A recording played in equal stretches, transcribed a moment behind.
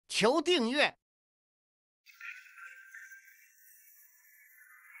求订阅。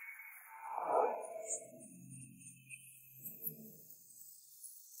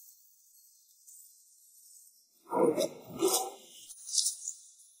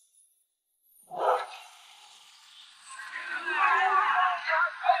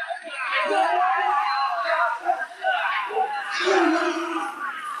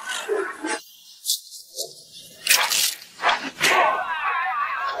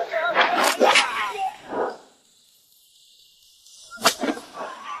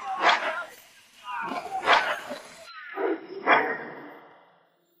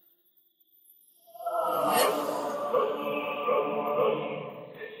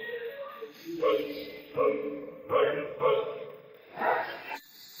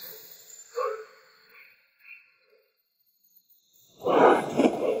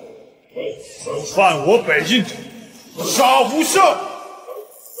犯我北境者，杀无赦！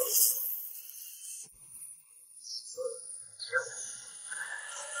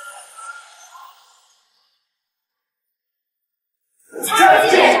参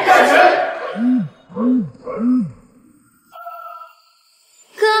见战神！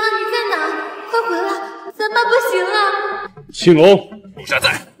哥，你在哪？快回来，咱爸不行了！青龙，部下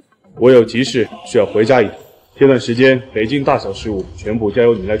在。我有急事需要回家一趟，这段时间北京大小事务全部交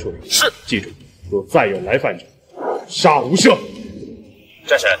由你来处理。是，记住。若再有来犯者，杀无赦！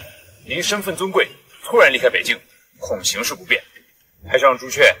战神，您身份尊贵，突然离开北京，恐形势不便，还是让朱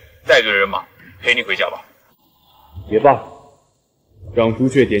雀带队人马陪您回家吧。也罢，让朱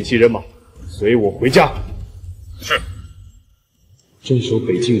雀点齐人马，随我回家。是。镇守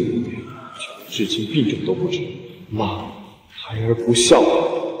北境5年，至今病症都不治，妈，孩儿不孝啊！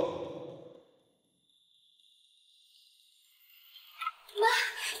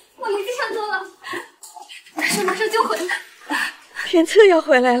我没地上走了，马上就回来。天策要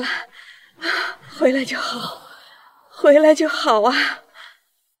回来了，回来就好，回来就好啊！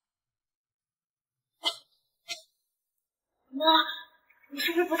妈，你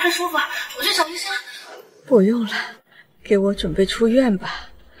是不是不太舒服？我去找医生。不用了，给我准备出院吧。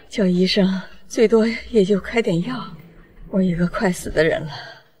叫医生最多也就开点药。我一个快死的人了，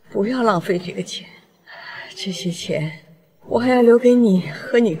不要浪费这个钱。这些钱我还要留给你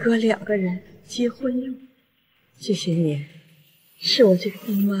和你哥2个人结婚用。这些年是我这个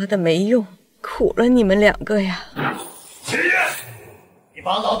当妈的没用，苦了你们2个呀！秦月，你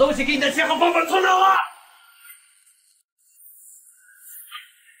把老东西给你的钱和房本存了啊！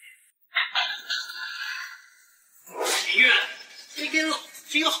秦月，你给老子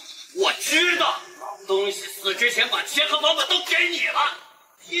听好，我知道老东西死之前把钱和房本都给你了，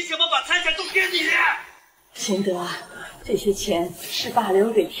凭什么把财产都给你？秦德，这些钱是爸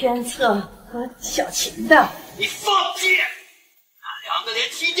留给天策和小琴的。你放屁！那2个连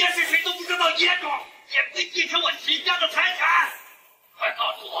秦家是谁都不知道野种，也配继承我秦家的财产？快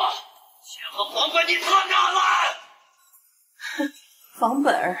告诉我，钱和房本你藏哪了？哼，房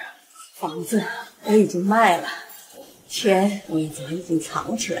本、房子我已经卖了，钱我也早已经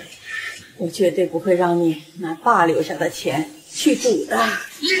藏起来了。我绝对不会让你拿爸留下的钱去赌的。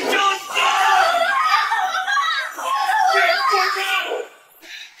你找死！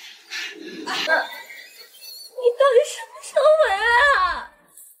你到底什么时候回来啊？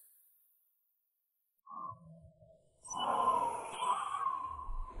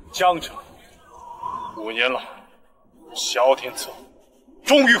江城5年了，萧天策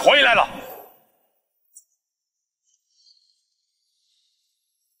终于回来了。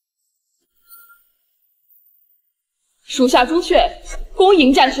属下朱雀，恭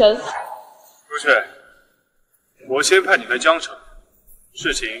迎战神。朱雀，我先派你来江城，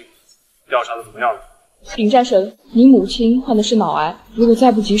事情调查的怎么样了？禀战神，您母亲患的是脑癌，如果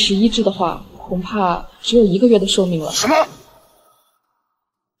再不及时医治的话，恐怕只有1个月的寿命了。什么？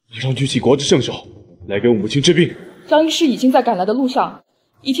你让举起国之圣手来给我母亲治病。张医师已经在赶来的路上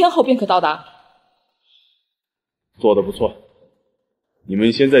，1天后便可到达。做得不错，你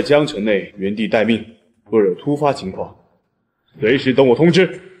们先在江城内原地待命，若有突发情况，随时等我通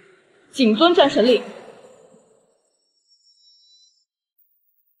知。谨遵战神令。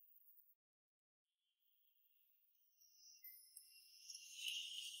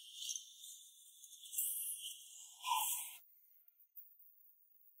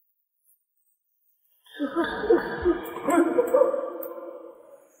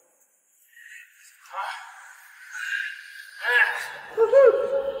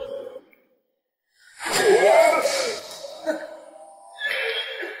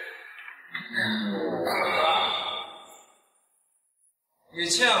你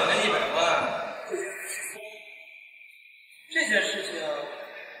欠我那100万，这件事情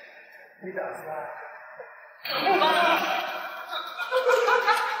你打算？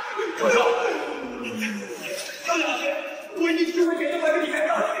我说，有两天我一定会给他买个礼物。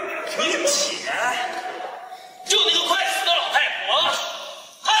你有钱？就那个快死的老太婆，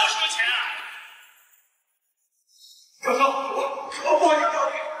还有什么钱啊？教授，我不会教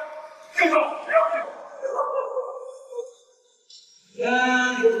你。教授，不要去。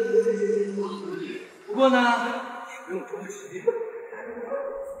不过呢，也不用着急。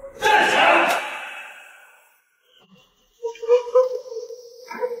站起来！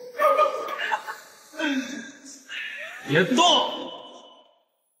别动！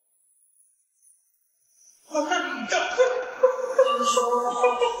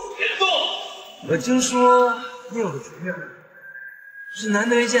别动！我听说你有个主意，是难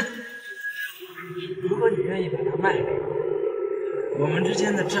得一见。如果你愿意把它卖给我，我们之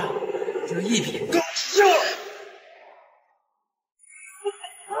间的账就一笔勾销。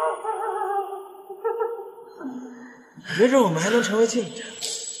没准我们还能成为亲家。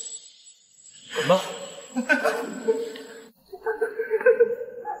滚吧！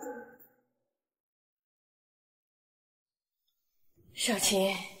小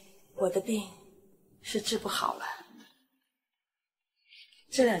琴，我的病是治不好了。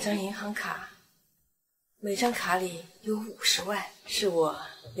这2张银行卡，每张卡里有50万，是我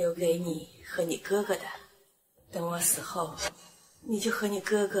留给你和你哥哥的。等我死后，你就和你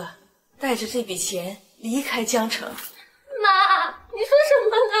哥哥带着这笔钱离开江城。妈，你说什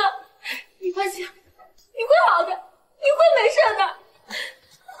么呢？没关系，你会好的，你会没事的。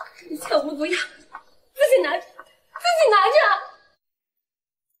你千万不要，自己拿着，自己拿着。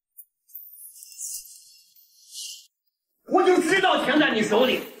我就知道钱在你手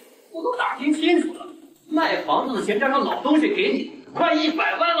里，我都打听清楚了，卖房子的钱加上老东西给你，快100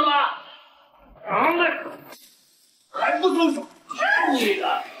万了吧？还不松手，是你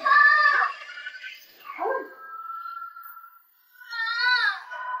的。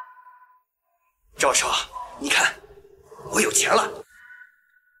赵少，你看，我有钱了，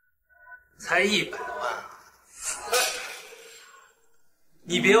才100万。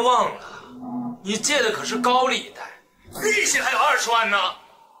你别忘了，你借的可是高利贷，利息还有20万呢。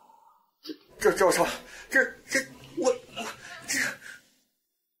赵少，我这。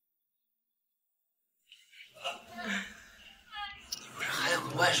你不是还有个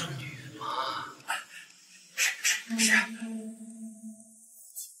外甥女吗？是。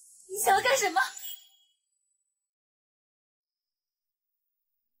你想要干什么？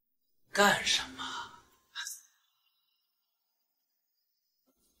干什么？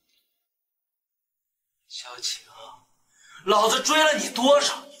小晴，老子追了你多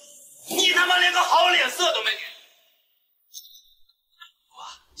少年，你他妈连个好脸色都没给。哇，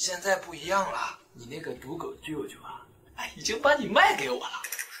现在不一样了，你那个赌狗舅舅啊，已经把你卖给我了。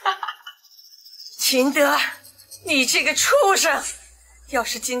秦德，你这个畜生！要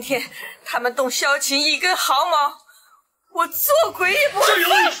是今天他们动萧琴一根毫毛，我做鬼也不会。这有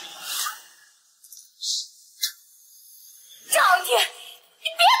你！赵天，你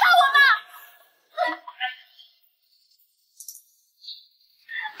别打我嘛！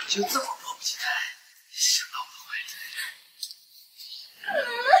就这么迫不及待想到我的怀里。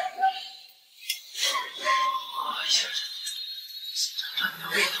我想尝尝你的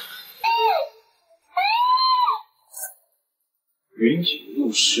味道。云锦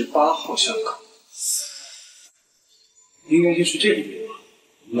路18号巷口，应该就是这里面吧？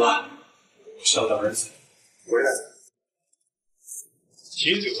妈，我小的儿子回来了。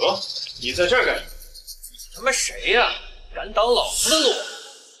秦德，你在这儿干什么？你他妈谁呀？敢挡老子的路？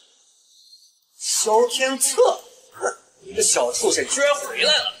萧天策，哼，你个小畜生居然回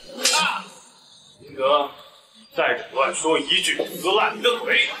来了！啊！秦德，再敢乱说一句，撕烂你的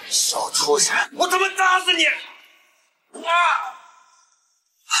腿！小畜生，我他妈打死你！啊！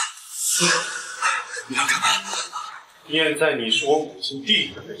你要干嘛？念在你是我母亲弟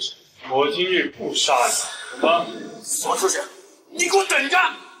弟的份上，我今日不杀你，懂吗？小畜生，你给我等着！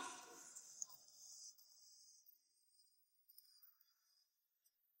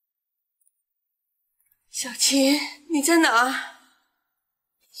小琴，你在哪？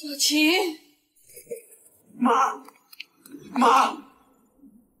小琴，妈，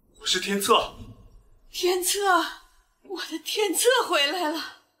我是天策。天策，我的天策回来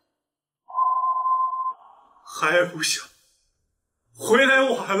了。还不小，回来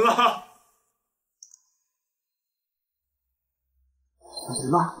晚了。小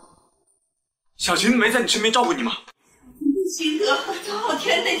琴呢？小琴没在你身边照顾你吗？秦德，赵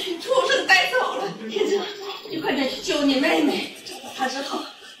天那群畜生带走了。天策，你快点去救你妹妹，找到她之后，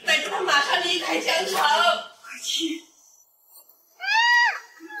带着她马上离开江城。快去！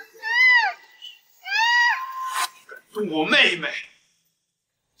我妹妹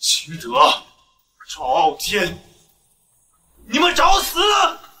秦德、赵傲天，你们找死！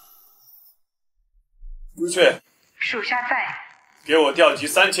朱雀，属下在。给我调集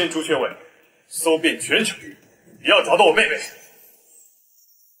3000朱雀卫，搜遍全城，也要找到我妹妹。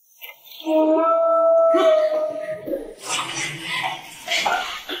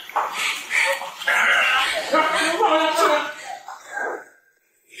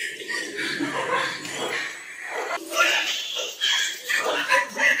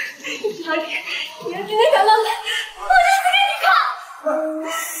小李，你要今天敢乱来，我就死给你看！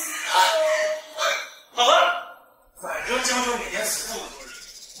好吧，反正江州每天死那么多人，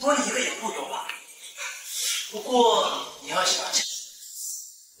多你一个也不多吧。不过你要想想，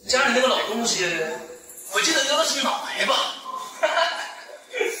家里那个老东西，我记得得的是脑癌吧？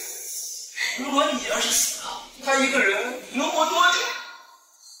如果你要是死了，他一个人能活多久？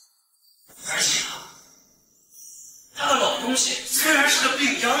而且啊，他个老东西虽然是个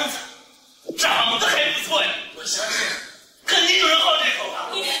病秧子，长得还不错呀，我相信肯定有人好这口的。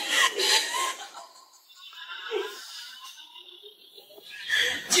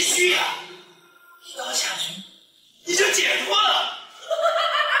继续呀，一刀下去你就解脱了。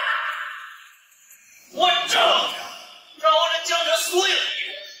我照着招了江浙所有的人，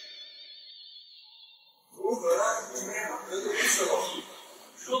如何今天能够伺候，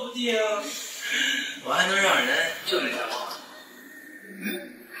说不定我还能让人救你条命。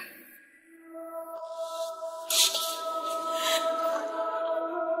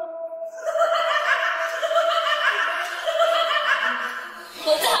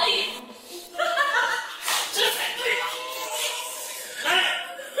我答应，这才对呀！来。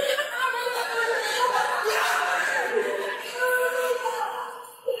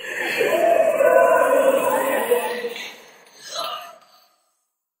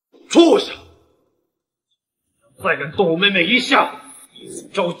畜生！再敢动我妹妹一下，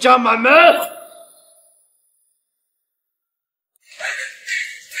赵家满门！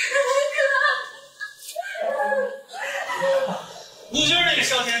你就是那个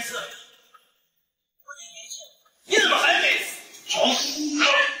萧天策呀！你怎么还没死？找死！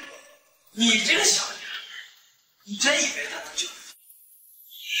你这个小娘们，你真以为他能救你？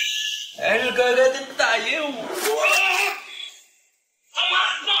还是乖乖的答应我。他妈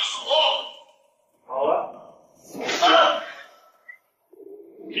的，放手！好了，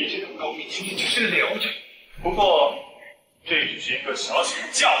比这种高明今天只是留着，不过这只是一个小小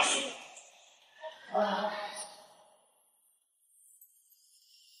的教训。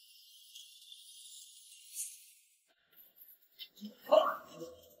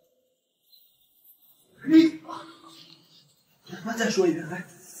妈，再说一遍，来。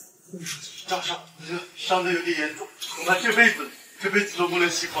张少，你这伤的有点严重，恐怕这辈子都不能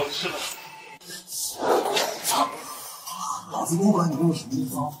洗好吃了。老子不管你用什么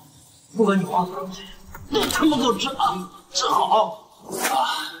方，不管你花多少钱，都他妈给我治好！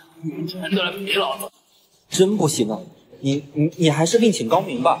你真的来陪老子？真不行啊！你还是另请高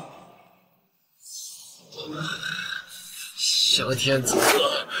明吧。萧天策，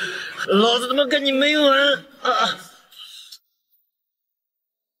老子他妈跟你没完啊！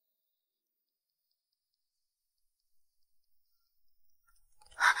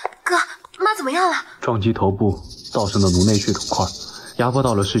哥，妈怎么样了？撞击头部，造成了颅内血肿块，压迫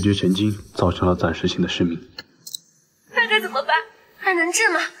到了视觉神经，造成了暂时性的失明。那该怎么办？还能治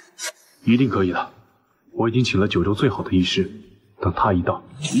吗？一定可以的，我已经请了九州最好的医师，等他一到，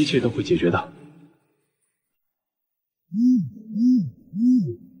一切都会解决的。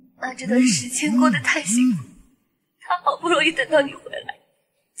妈这段时间过得太辛苦，她好不容易等到你回来，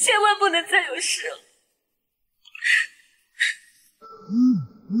千万不能再有事了。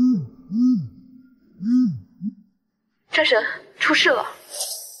战神，出事了！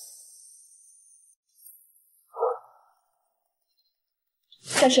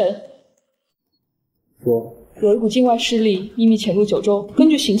战神，说，有一股境外势力秘密潜入九州，根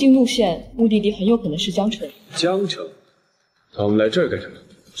据行进路线，目的地很有可能是江城。江城，他们来这儿干什么？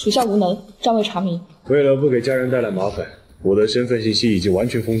属下无能，暂未查明。为了不给家人带来麻烦，我的身份信息已经完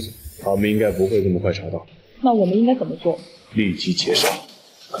全封锁，他们应该不会这么快查到。那我们应该怎么做？立即截杀。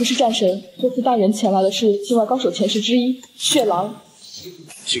可是战神，这次带人前来的是境外高手前十之一血狼，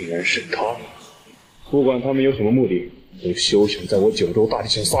竟然是他！不管他们有什么目的，都休想在我九州大地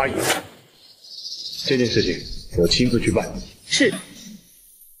上撒野。这件事情我亲自去办。是。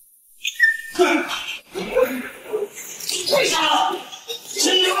为啥？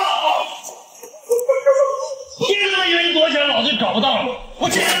真的好！你他妈以为你躲起来，老子找不到了？我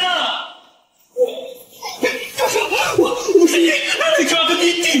钱呢？我不是你抓个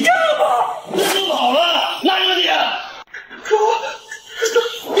你顶账吗？人都跑了，哪有你？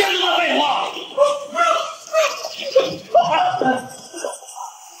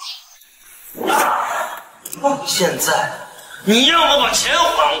现在，你要么把钱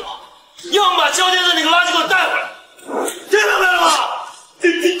还我，要么把萧天策那个垃圾给我带回来。听明白了吗？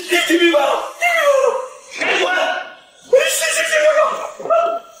听明白了，给滚！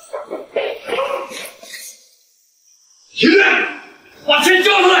行！把钱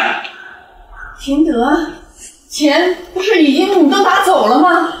交出来！秦德，钱不是已经你都拿走了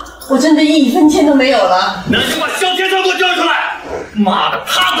吗？我真的1分钱都没有了。那就把萧天策给我交出来！妈的，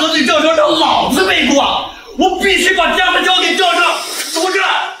他得罪赵校长，老子没过，我必须把家产交给赵少，怎么着？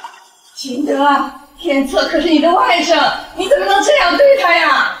秦德，天策可是你的外甥，你怎么能这样对他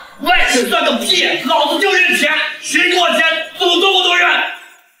呀？外甥算个屁！老子就认钱，谁给我钱，怎么做我都认。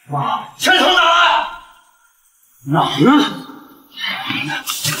妈，钱从哪来？哪儿呢？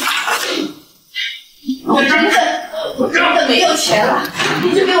我真的没有钱了，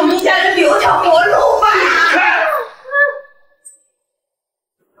你就给我们一家人留条活路吧。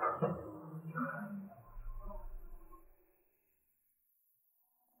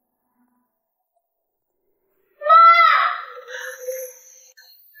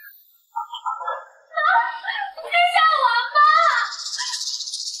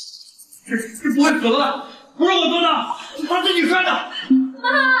这不会死了吧？不是我做的，是他自己摔的。妈，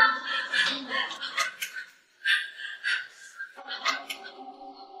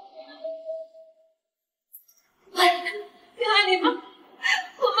喂，看你们，我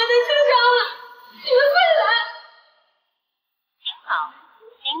们的受伤了，你们快来！您好，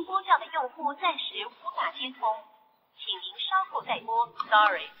您拨叫的用户暂时无法接通，请您稍后再拨。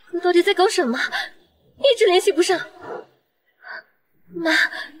Sorry。你到底在搞什么？一直联系不上。妈，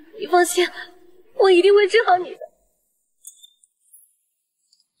你放心，我一定会治好你的。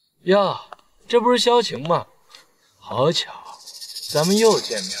哟，这不是萧晴吗？好巧，咱们又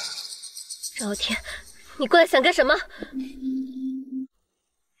见面了。赵天，你过来想干什么？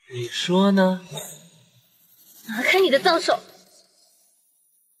你说呢？拿开你的脏手！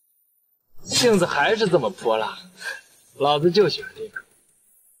性子还是这么泼辣，老子就喜欢这个。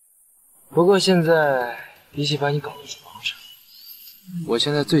不过现在比起把你搞到床上，我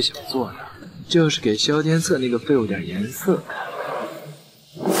现在最想做的就是给萧天策那个废物点颜色看。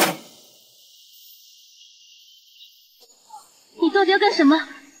你到底要干什么？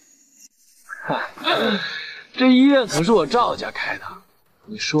这医院可是我赵家开的，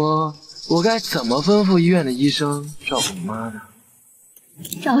你说我该怎么吩咐医院的医生照顾你妈呢？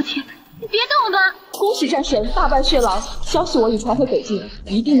赵天，你别动我！恭喜战神大败血狼，消息我已传回北境，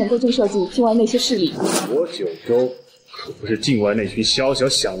一定能够震慑住境外那些势力。我九州可不是境外那群小小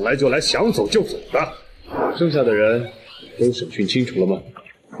想来就来、想走就走的。剩下的人都审讯清楚了吗？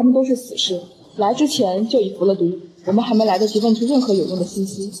他们都是死士，来之前就已服了毒，我们还没来得及问出任何有用的信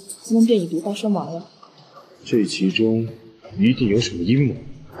息，他们便已毒发身亡了。这其中一定有什么阴谋。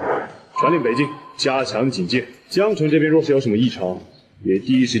传令北境，加强警戒。江城这边若是有什么异常，也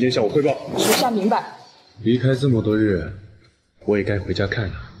第一时间向我汇报。属下明白。离开这么多日，我也该回家看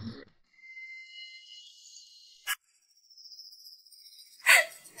了。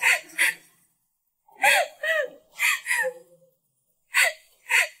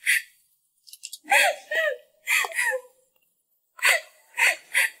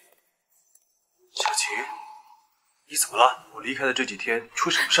小晴，你怎么了？我离开的这几天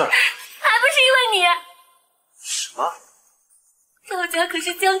出什么事了？还不是因为你！什么？赵家可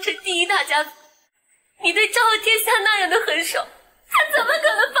是江城第一大家族，你对赵天下那样的狠手，他怎么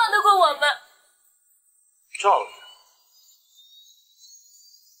可能放得过我们？赵家，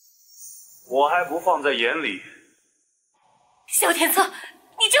我还不放在眼里。萧天策，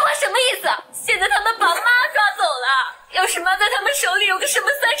你这话什么意思？现在他们把妈抓走了，要是妈在他们手里有个什么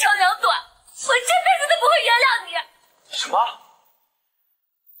3长2短，我这辈子都不会原谅你。什么？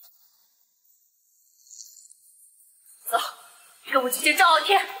走，跟我去见赵傲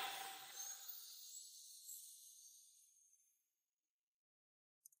天。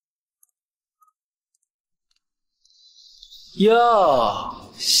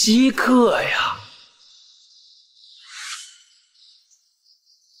哟，稀客呀！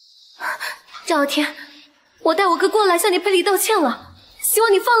赵傲天，我带我哥过来向你赔礼道歉了，希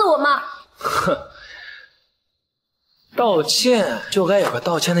望你放了我妈。哼，道歉就该有个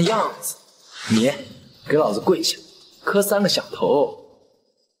道歉的样子。你给老子跪下，磕3个响头。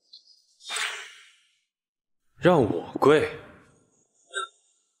让我跪？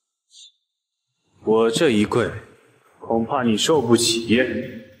我这一跪，恐怕你受不起耶！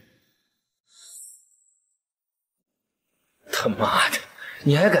他妈的，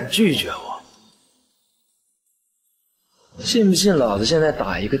你还敢拒绝我？信不信老子现在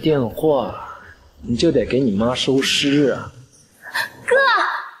打一个电话，你就得给你妈收尸啊！哥，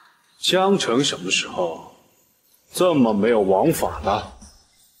江城什么时候这么没有王法的？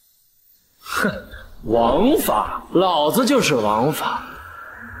哼，王法，老子就是王法。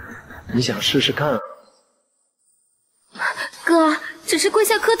你想试试看啊？哥，只是跪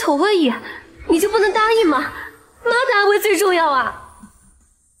下磕头而已，你就不能答应吗？妈的安危最重要啊！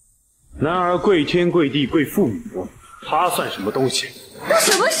男儿跪天跪地跪父母，他算什么东西？都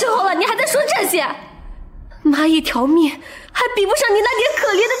什么时候了，你还在说这些？妈一条命还比不上你那点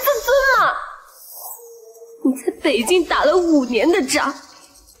可怜的自尊吗？你在北京打了5年的仗，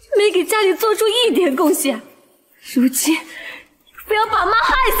没给家里做出一点贡献，如今非要把妈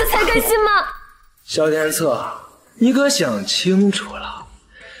害死才甘心吗？萧天策，你可想清楚了，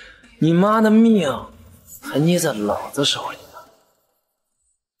你妈的命还捏在老子手里呢。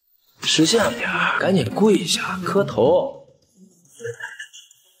识相点，赶紧跪下磕头。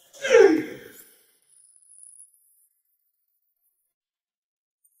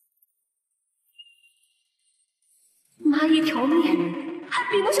妈一条命还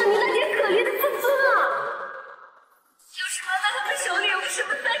比不上你那点可怜的自尊啊！要是妈在他们手里有什么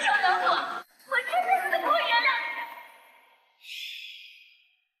三长两短，我这辈子都不会原谅你。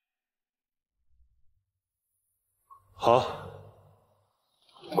好，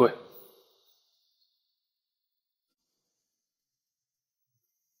跪。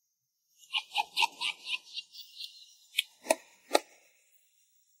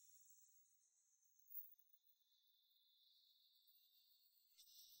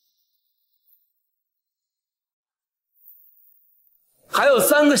还有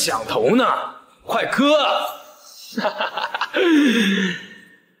3个响头呢，快磕！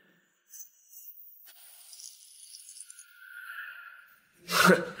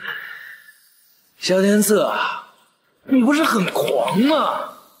哼，萧天策，你不是很狂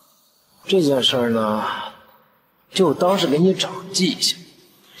吗？这件事呢，就当是给你长记性，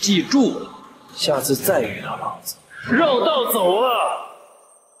记住了，下次再遇到老子，绕道走啊！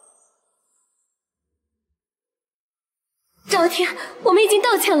赵天，我们已经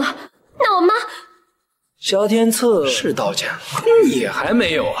道歉了，那我妈……萧天策是道歉了，你还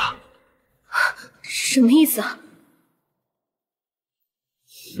没有啊？什么意思啊？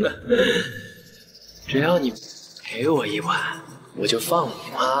只要你陪我一晚，我就放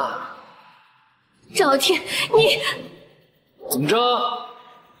你妈。赵天，你怎么着？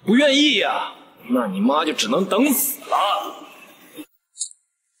不愿意呀？那你妈就只能等死了。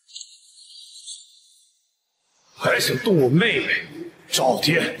还想动我妹妹，赵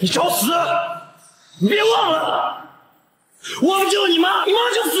天，你找死！你别忘了，我不救你妈，你妈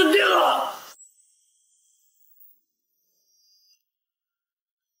就死定了。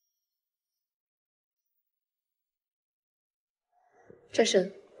战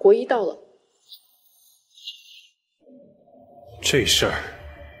神，国医到了。这事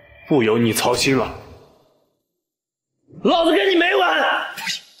儿不由你操心了。老子跟你没完！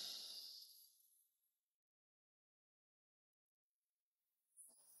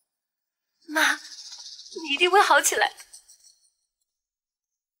妈，你一定会好起来。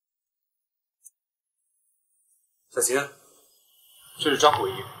小晴，这是张国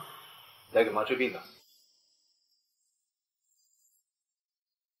医，来给妈治病的。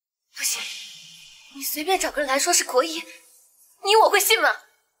不行，你随便找个人来说是国医，你我会信吗？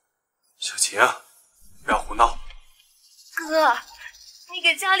小晴，不要胡闹。哥，你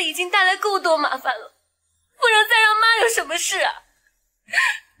给家里已经带来够多麻烦了，不能再让妈有什么事啊！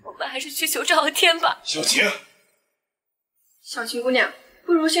我们还是去求赵天吧。小晴，小晴姑娘，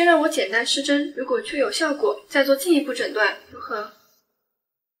不如先让我简单施针，如果确有效果，再做进一步诊断，如何？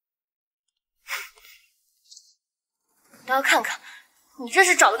我倒要看看你这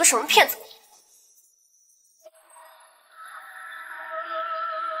是找了个什么骗子。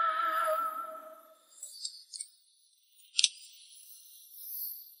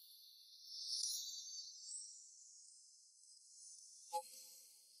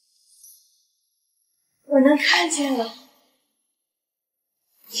我能看见了，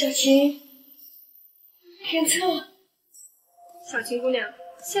小晴，天策，小晴姑娘，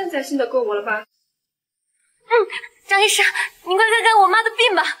现在信得过我了吧？张医师，您快看看我妈的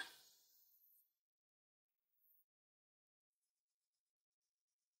病吧。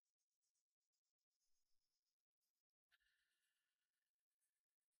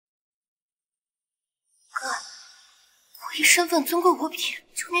哥，国医身份尊贵无比，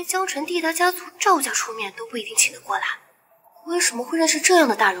就连江城第一大家族赵家出面都不一定请得过来，为什么会认识这样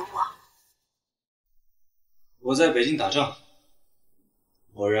的大人物啊？我在北京打仗，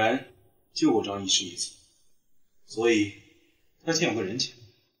偶然救过张医师一次，所以他欠我个人情。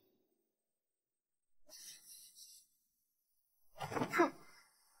哼，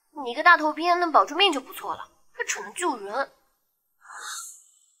你一个大头兵能保住命就不错了，还只能救人。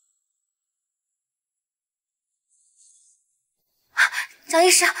张医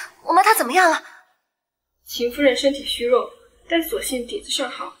师，我妈她怎么样了？秦夫人身体虚弱，但所幸底子尚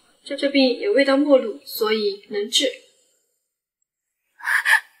好，这病也未到末路，所以能治。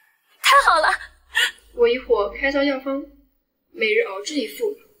太好了！我一会儿开造药方，每日熬制一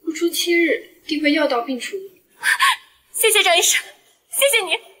副，不出7日，定会药到病除。谢谢张医生，谢谢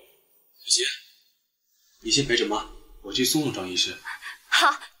你。小希，你先陪着妈，我去送送张医师。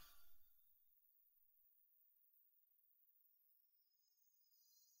好。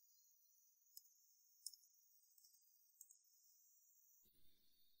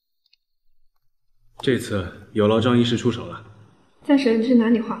这次有劳张医师出手了。战神是拿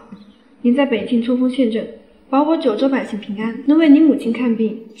你话，您在北境冲锋陷阵，保我9州百姓平安，能为您母亲看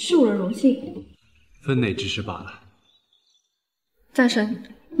病，是我的荣幸。分内之事罢了。战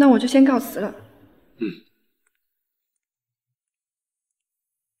神，那我就先告辞了。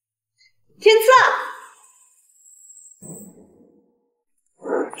天策，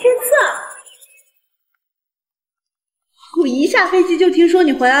天策，我一下飞机就听说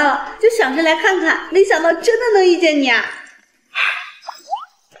你回来了，就想着来看看，没想到真的能遇见你啊！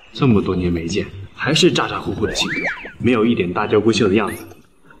这么多年没见，还是咋咋呼呼的性格，没有一点大娇闺秀的样子。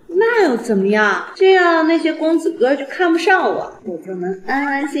那又怎么样？这样那些公子哥就看不上我，我就能安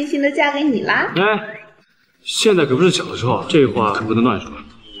安心心的嫁给你啦。哎，现在可不是小的时候啊，这话可不能乱说。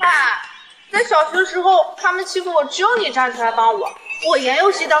在小学的时候，他们欺负我，只有你站出来帮我。我颜佑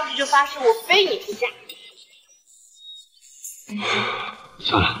熙当时就发誓，我非你不嫁。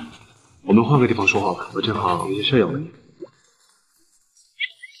算了，我们换个地方说话吧，我正好有些事要问你。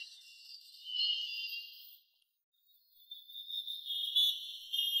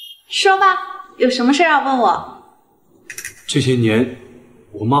说吧，有什么事要问我？这些年，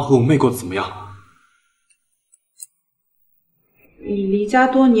我妈和我妹过得怎么样？你离家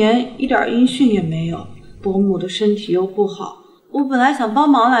多年，一点音讯也没有。伯母的身体又不好，我本来想帮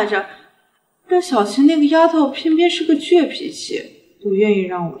忙来着，但小琴那个丫头偏偏是个倔脾气，不愿意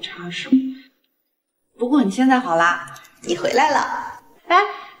让我插手。不过你现在好啦，你回来了。哎，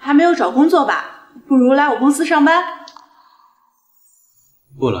还没有找工作吧？不如来我公司上班。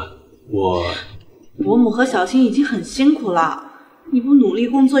不了，伯母和小琴已经很辛苦了，你不努力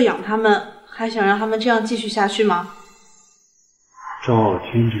工作养他们，还想让他们这样继续下去吗？赵傲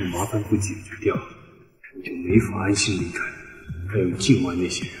天这个麻烦不解决掉，我就没法安心离开。还有境外那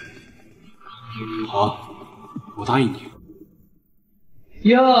些人。好，我答应你。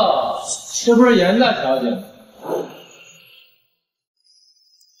哟，这不是严大小姐吗？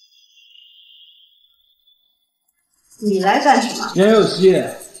你来干什么？严有熙，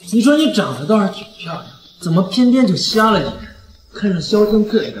你说你长得倒是挺漂亮，怎么偏偏就瞎了眼，看上萧天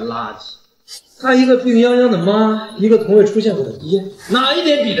这个垃圾？他一个病殃殃的妈，一个从未出现过的爹，哪一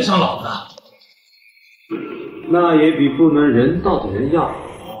点比得上老子？那也比不能人道的人要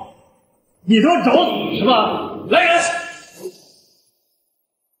好。你他妈找死是吧？来人，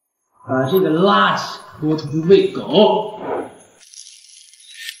把这个垃圾给我拖出去喂狗！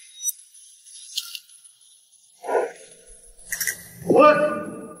滚！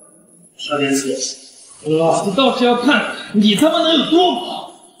少天赐，老子倒是要看看你他妈能有多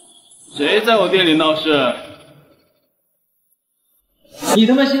狂！谁在我店里闹事？你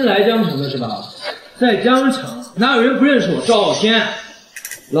他妈新来江城的是吧？在江城哪有人不认识我赵傲天？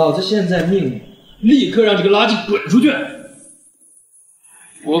老子现在命令，立刻让这个垃圾滚出去！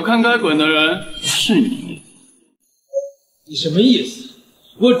我看该滚的人是你。你什么意思？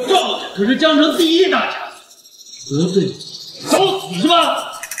我赵家可是江城第一大家族，得罪你，找死是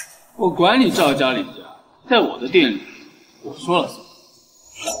吧？我管你赵家李家，在我的店里，我说了算。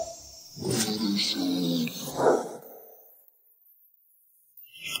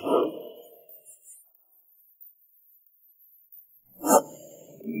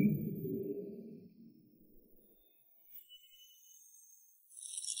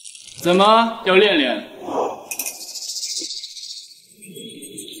怎么要练练？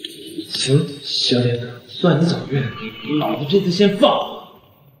行，小脸哥，算你走运，老子这次先放了。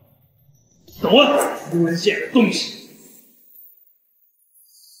走啊，丢人现眼的东西！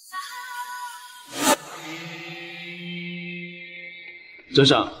尊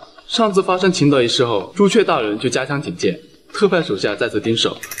上，上次发生秦岛一事后，朱雀大人就加强警戒，特派属下在此盯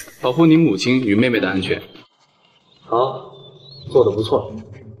守，保护您母亲与妹妹的安全。好，做得不错。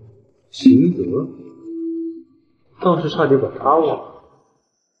秦德倒是差点把他忘了。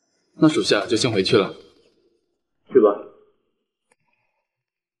那属下就先回去了。去吧。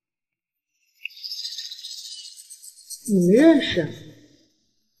你们认识？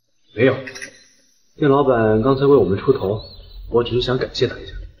没有，店老板刚才为我们出头，我只是想感谢他一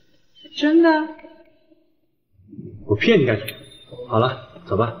下。真的？我骗你干什么？好了，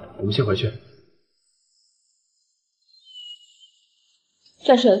走吧，我们先回去。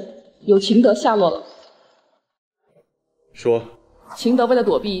战神，有秦德下落了。说。秦德为了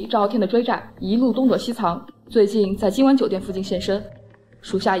躲避赵傲天的追债，一路东躲西藏，最近在今晚酒店附近现身，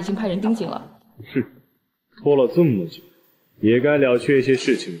属下已经派人盯紧了。是，拖了这么久，也该了却一些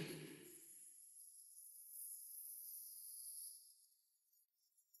事情了。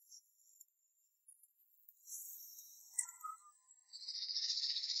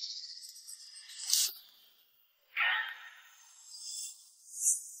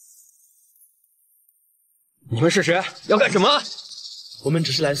你们是谁？要干什么？我们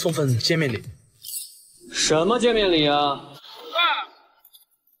只是来送份见面礼。什么见面礼啊？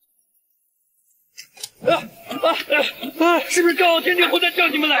是不是赵傲天这货在叫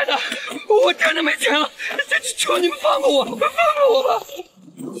你们来的？我真的没钱了，求你们放过我，放过我吧！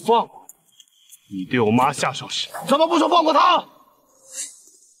放过你对我妈下手时，怎么不说放过他？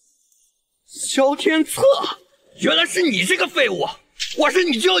萧天策，原来是你这个废物！我是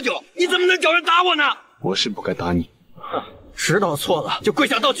你舅舅，你怎么能找人打我呢？我是不该打你。知道错了就跪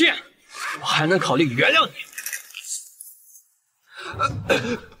下道歉，我还能考虑原谅你。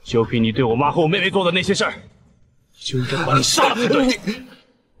就凭你对我妈和我妹妹做的那些事儿，就应该把你杀了才对。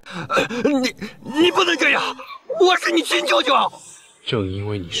你不能这样，我是你亲舅舅。正因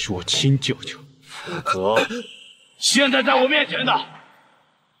为你是我亲舅舅，否则现在在我面前的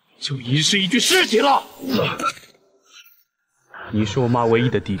就已是一具尸体了。你是我妈唯一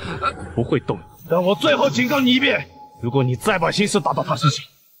的弟弟，不会动你。但我最后警告你一遍，如果你再把心思打到他身上，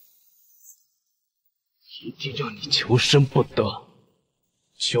一定让你求生不得，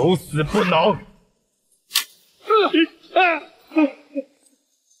求死不能。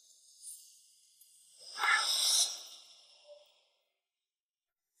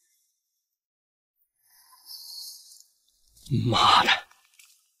妈的！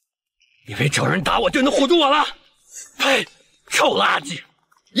以为找人打我就能唬住我了？呸！臭垃圾，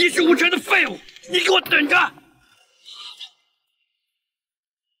一事无成的废物！你给我等着！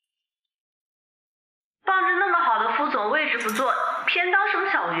抱着那么好的副总位置不做，偏当什么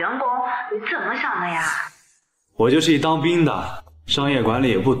小员工，你怎么想的呀？我就是一当兵的，商业管理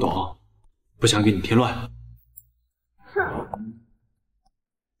也不懂，不想给你添乱。哼，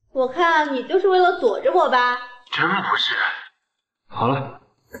我看你就是为了躲着我吧？真不是。好了，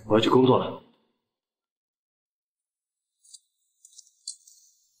我要去工作了。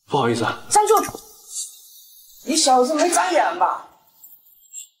不好意思啊。站住！你小子没长眼吧？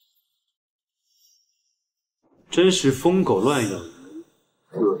真是疯狗乱咬人，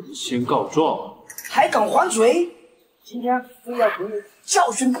个人先告状。还敢还嘴？今天非要给你教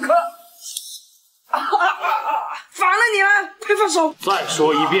训不可！反了你们，快放手！再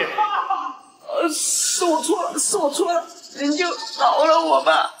说一遍。是我错了，是我错了，您就饶了我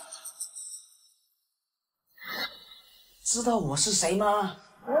吧。知道我是谁吗？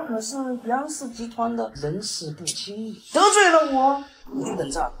我可是杨氏集团的人事部经理，得罪了我，你就等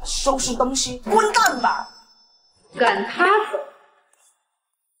着收拾东西滚蛋吧！赶他走！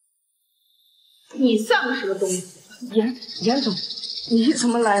你算个什么东西？严总，你怎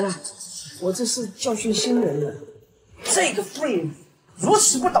么来了？我这是教训新人了。这个废物如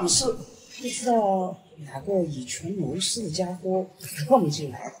此不懂事，不知道哪个以权谋私的家伙混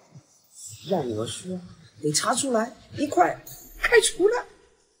进来了，让我说得查出来，一块开除了。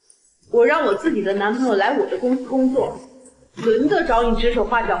我让我自己的男朋友来我的公司工作，轮得着你指手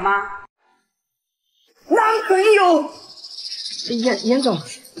画脚吗？男朋友？严总，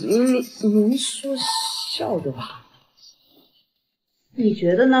您说笑的吧？你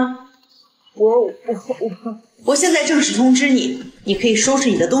觉得呢？我现在正式通知你，你可以收拾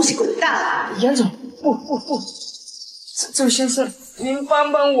你的东西滚蛋了。严总，不，周先生，您帮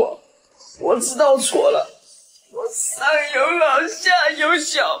帮我，我知道错了。我上有老下有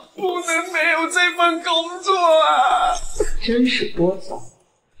小，不能没有这份工作啊！真是聒噪。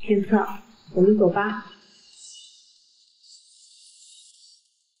天策，我们走吧。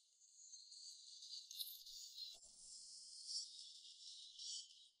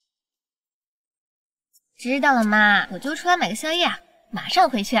知道了妈，我就出来买个宵夜，马上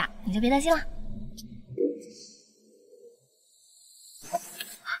回去啊，你就别担心了。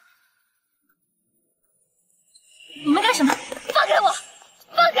你们干什么？放开我！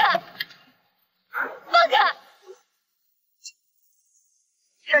放开！放开！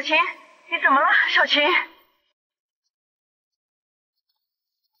小琴，你怎么了？小琴，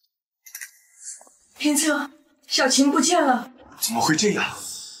天策，小琴不见了。怎么会这样？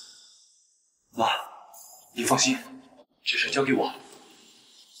妈，你放心，这事交给我。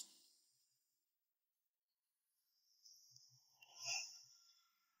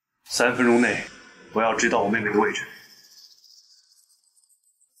3分钟内不要知道我妹妹的位置。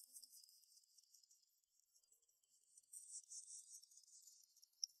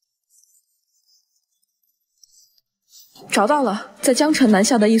找到了，在江城南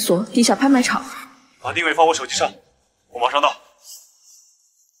下的一所地下拍卖场。把定位发我手机上，我马上到。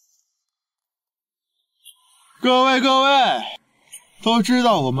各位，都知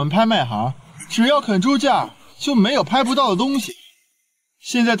道我们拍卖行，只要肯出价，就没有拍不到的东西。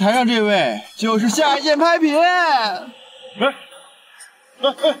现在台上这位就是下一件拍品。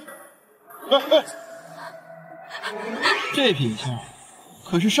这品相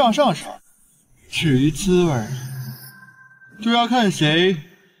可是上手，至于滋味，就要看谁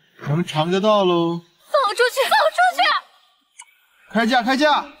能尝得到喽。放我出去！放我出去！开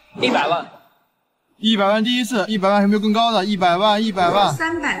价！100万！100万第一次，100万有没有更高的？100万！100万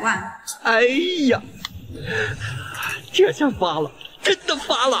！300万！哎呀，这下发了，真的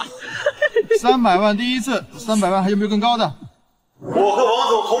发了！300万第一次，300万还有没有更高的？我和王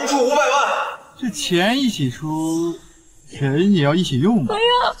总同出500万。这钱一起出，人也要一起用啊！哎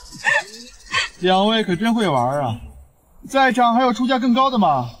呀，两位可真会玩啊！在场还有出价更高的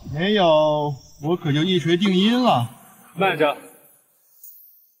吗？没有，我可就一锤定音了。慢着。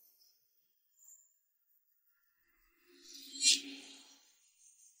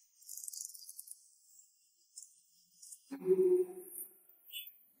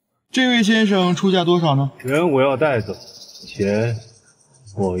这位先生出价多少呢？人我要带走，钱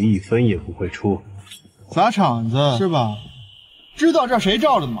我1分也不会出。砸场子是吧？知道这谁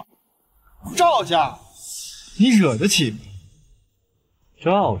罩着的吗？赵家，你惹得起吗？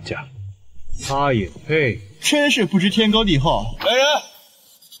赵家，他也配？真是不知天高地厚。来人，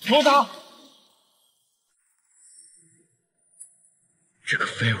谋打！这个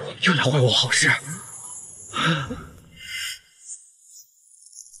废物又来坏我好事。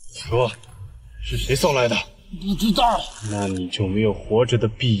说，是谁送来的？不知道。那你就没有活着的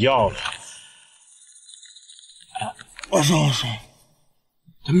必要了。我说，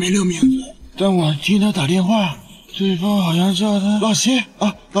他没留名字，但我听他打电话，对方好像叫他老秦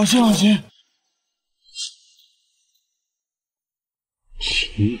啊，老秦。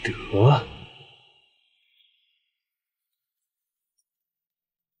秦德。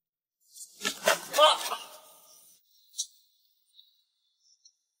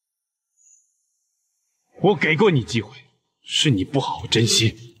我给过你机会，是你不好好珍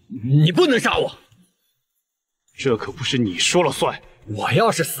惜。你不能杀我，这可不是你说了算。我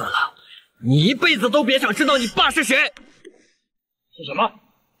要是死了，你一辈子都别想知道你爸是谁。是什么？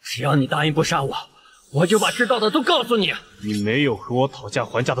只要你答应不杀我，我就把知道的都告诉你。你没有和我讨价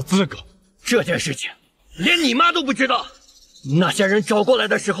还价的资格。这件事情连你妈都不知道，那些人找过来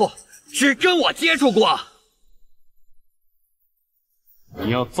的时候只跟我接触过。你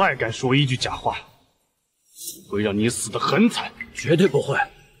要再敢说一句假话，会让你死得很惨。绝对不会，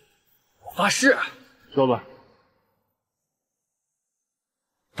我发誓。说吧。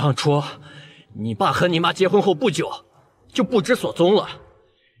当初你爸和你妈结婚后不久就不知所踪了，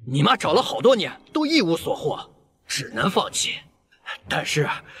你妈找了好多年都一无所获，只能放弃。但是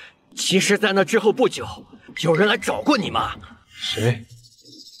其实在那之后不久，有人来找过你妈。谁？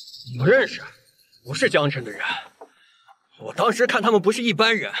你不认识，不是江城的人。我当时看他们不是一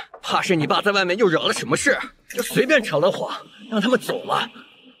般人，怕是你爸在外面又惹了什么事，就随便扯了谎，让他们走了。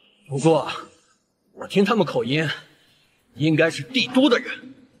不过我听他们口音，应该是帝都的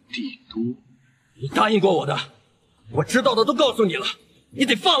人。帝都？你答应过我的，我知道的都告诉你了，你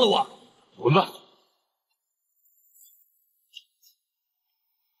得放了我。滚吧！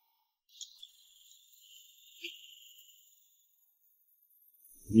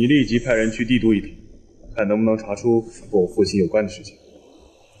你立即派人去帝都一趟，看能不能查出和我父亲有关的事情。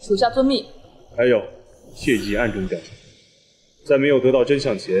属下遵命。还有，切忌暗中调查，在没有得到真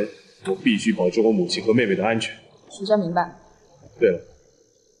相前，我必须保证我母亲和妹妹的安全。属下明白。对了，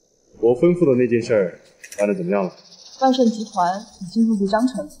我吩咐的那件事儿办得怎么样了？万盛集团已经入驻江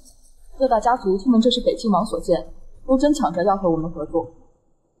城，各大家族听闻这是北境王所建，都争抢着要和我们合作。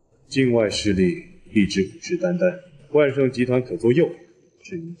境外势力一直虎视眈眈，万盛集团可做诱饵，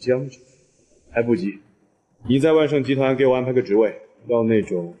至于江城，还不急。你在万盛集团给我安排个职位，要那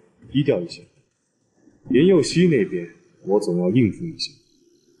种低调一些。连佑熙那边，我总要应付一下。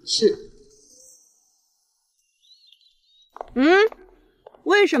是。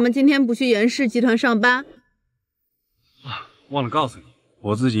为什么今天不去严氏集团上班？忘了告诉你，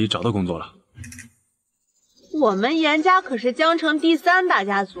我自己找到工作了。我们严家可是江城第3大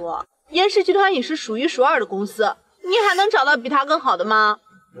家族，严氏集团也是数一数二的公司，你还能找到比他更好的吗？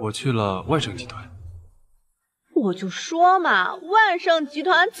我去了万盛集团。我就说嘛，万盛集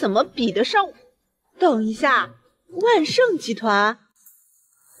团怎么比得上？等一下，万盛集团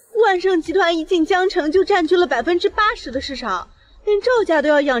一进江城就占据了80%的市场，连赵家都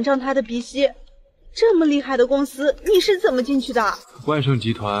要仰仗他的鼻息。这么厉害的公司，你是怎么进去的？万盛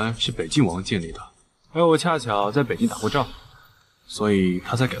集团是北境王建立的，而我恰巧在北京打过仗，所以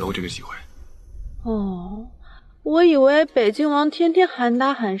他才给了我这个机会。哦，我以为北境王天天喊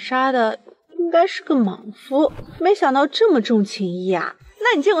打喊杀的，应该是个莽夫，没想到这么重情义啊！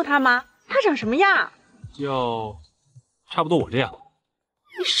那你见过他吗？他长什么样？就差不多我这样。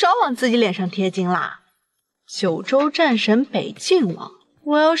你少往自己脸上贴金啦！九州战神北境王，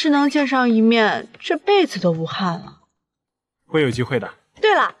我要是能见上一面，这辈子都无憾了。会有机会的。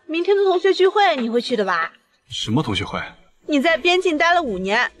对了，明天的同学聚会你会去的吧？什么同学会？你在边境待了5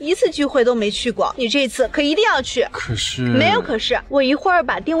年，一次聚会都没去过，你这次可一定要去。可是没有可是，我一会儿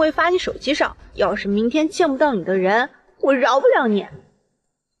把定位发你手机上，要是明天见不到你的人，我饶不了你。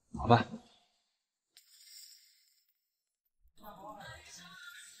好吧。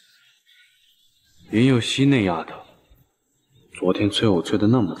林有熙那丫头，昨天催我催得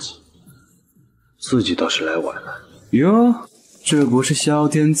那么急，自己倒是来晚了。哟，这不是萧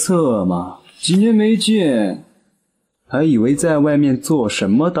天策吗？几年没见，还以为在外面做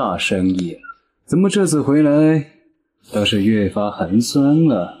什么大生意，怎么这次回来倒是越发寒酸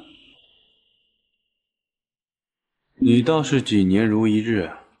了？你倒是几年如一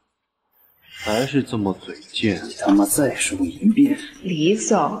日，还是这么嘴贱。他妈再说一遍，李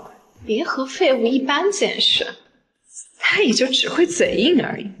总，别和废物一般见识，他也就只会嘴硬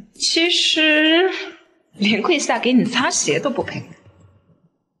而已，其实连跪下给你擦鞋都不配。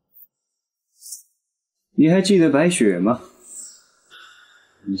你还记得白雪吗？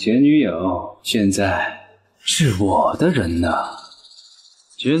你前女友现在是我的人呢。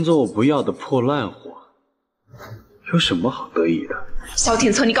捡走我不要的破烂货，有什么好得意的？萧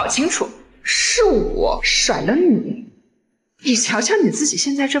天策，你搞清楚，是我甩了你。你瞧瞧你自己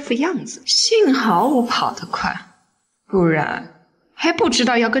现在这副样子，幸好我跑得快，不然还不知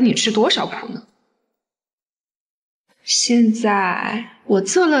道要跟你吃多少苦呢。现在我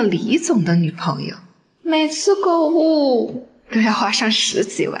做了李总的女朋友，每次购物都要花上10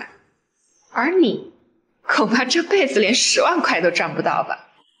几万，而你恐怕这辈子连10万块都赚不到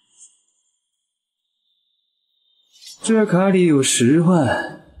吧。这卡里有10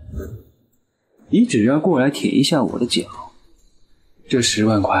万，你只要过来舔一下我的脚，这10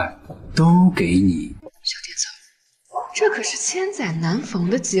万块都给你。小天策，这可是千载难逢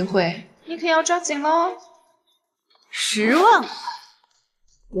的机会，你可要抓紧喽。10万块，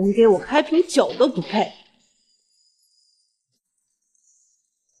连给我开瓶酒都不配。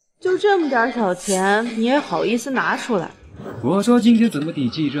就这么点小钱，你也好意思拿出来？我说今天怎么底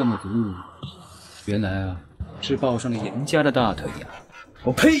气这么足？原来啊，是抱上了严家的大腿呀！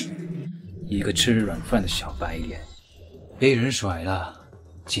我呸！一个吃软饭的小白脸，被人甩了，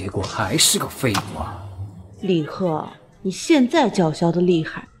结果还是个废物啊！李贺，你现在叫嚣的厉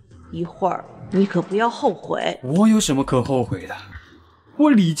害，一会儿你可不要后悔。我有什么可后悔的？我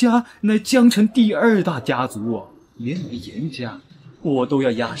李家乃江城第2大家族，连你们严家我都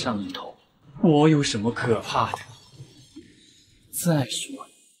要压上一头，我有什么可怕的？再说，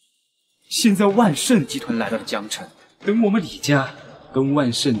现在万盛集团来到了江城，等我们李家跟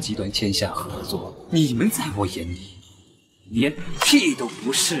万盛集团签下合作，你们在我眼里连屁都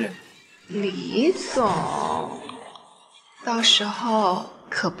不是。李总，到时候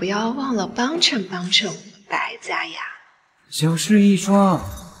可不要忘了帮衬我们白家呀。小事一桩。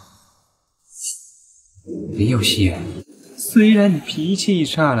林有熙，虽然你脾气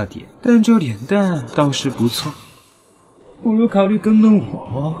差了点，但这脸蛋倒是不错，不如考虑跟跟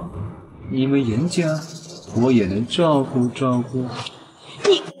我，你们严家我也能照顾照顾。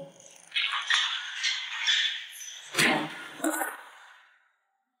你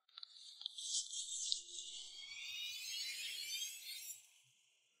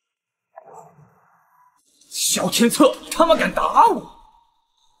小天策，他妈敢打我，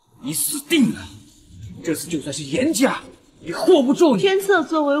你死定了！这次就算是严家也护不住你。天策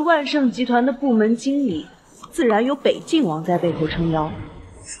作为万盛集团的部门经理，自然有北境王在背后撑腰，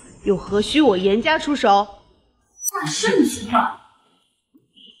又何须我严家出手？万盛集团，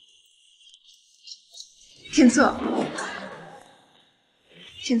天策，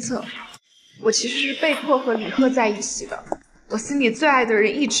我其实是被迫和李贺在一起的，我心里最爱的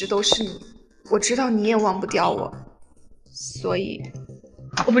人一直都是你，我知道你也忘不掉我，所以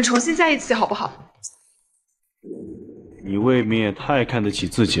我们重新在一起好不好？你未免也太看得起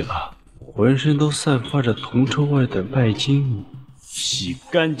自己了。浑身都散发着铜臭味的拜金女，洗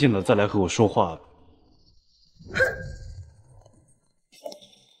干净了再来和我说话吧。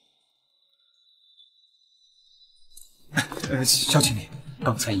小经理，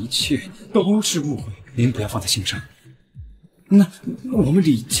刚才一切都是误会，您不要放在心上。那我们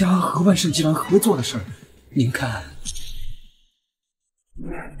李家和万盛集团合作的事儿，您看？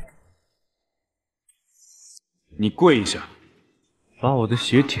你跪下，把我的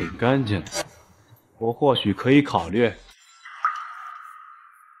血舔干净，我或许可以考虑。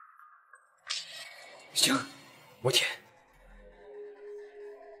行，我舔。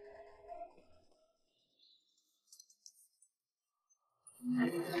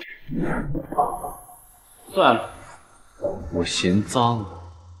算了，我嫌脏。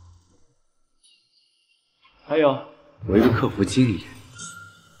还有，我一个客服经理，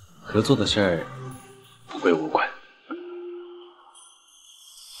合作的事儿不归我管。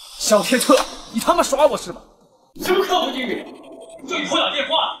小天策，你他妈耍我是吧？什么客服经理？就你偷打电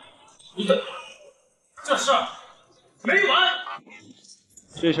话？你等，这事儿没完。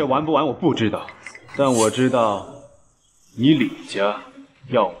这事完不完我不知道，但我知道你李家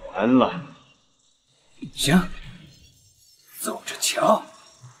要完了。行，走着瞧。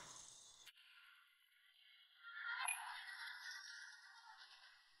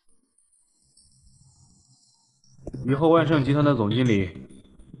以后万盛集团的总经理，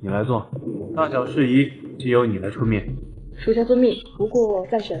你来做，大小事宜就由你来出面。属下遵命。不过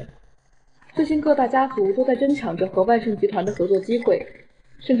战神，最近各大家族都在争抢着和万盛集团的合作机会，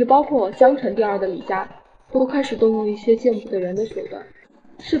甚至包括江城第二的李家，都开始动用一些见不得人的手段，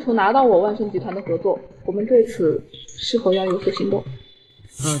试图拿到我万盛集团的合作。我们对此是否要有所行动？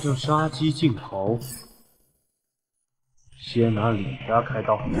那就杀鸡儆猴，先拿李家开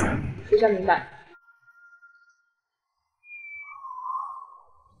刀。属下明白。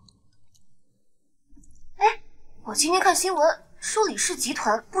我今天看新闻说李氏集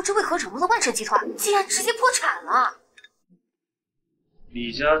团不知为何惹怒了万盛集团，竟然直接破产了。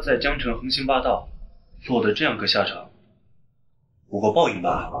李家在江城横行霸道，落得这样个下场，不过报应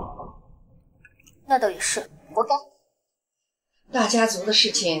吧。那倒也是，活该。大家族的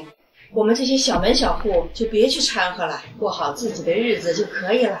事情，我们这些小门小户就别去掺和了，过好自己的日子就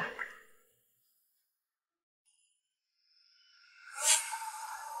可以了。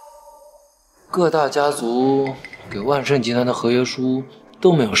各大家族给万盛集团的合约书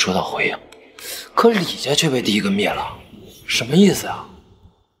都没有收到回应，可李家却被第一个灭了，什么意思啊？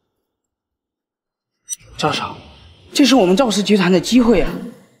赵少，这是我们赵氏集团的机会啊！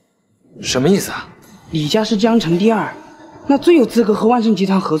什么意思啊？李家是江城第二，那最有资格和万盛集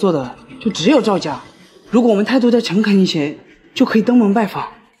团合作的就只有赵家。如果我们态度再诚恳一些，就可以登门拜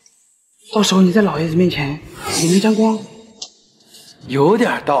访。到时候你在老爷子面前也能沾光。有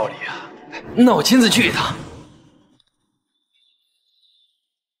点道理啊。那我亲自去一趟。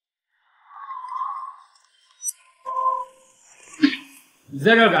你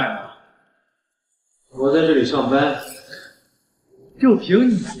在这儿干什么？我在这里上班。就凭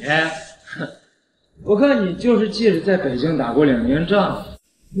你，哼！我看你就是借着在北京打过2年仗，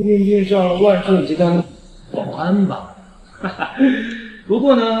命运上了万盛集团的保安吧。哈哈。不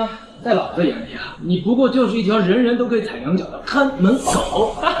过呢，在老子眼里啊，你不过就是一条人人都可以踩两脚的看门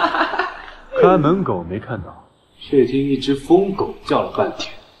狗。哈哈哈。看门狗没看到，却听一只疯狗叫了半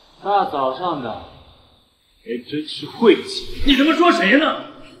天。大早上的，还真是晦气！你他妈说谁呢？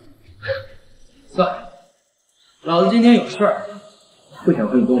算了，老子今天有事儿，不想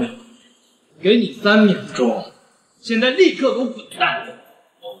和你动手。给你3秒钟，现在立刻给我滚蛋！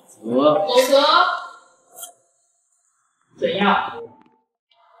否则怎样？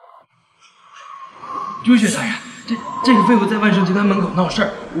朱雀大人，这个废物在万盛集团门口闹事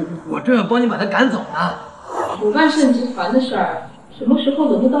儿，我正要帮你把他赶走呢。我万盛集团的事儿，什么时候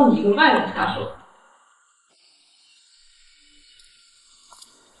轮得到你一个外人插手？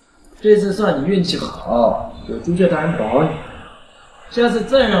这次算你运气好，有朱雀大人保你。下次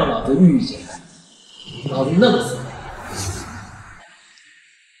再让老子遇见，老子弄死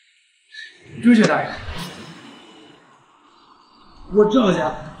你！朱雀大人，我赵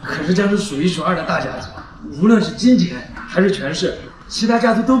家可是江州数一数二的大家族，无论是金钱还是权势，其他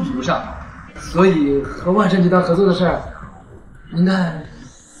家族都比不上。所以和万盛集团合作的事儿，您看，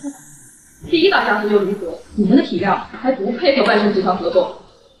第一大家族就如何？你们的体量还不配和万盛集团合作，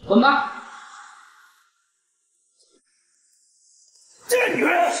滚吧！这女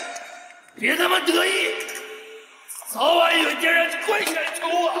人，别他妈得意，早晚有一天让你跪下来求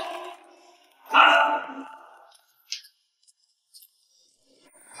我！啊！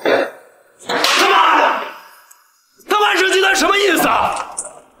他妈的，他万盛集团什么意思啊？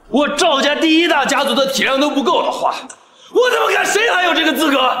我赵家第一大家族的体量都不够的话，我怎么看谁还有这个资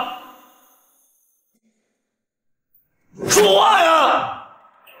格？说话呀！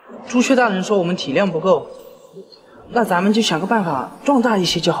朱雀大人说我们体量不够，那咱们就想个办法壮大一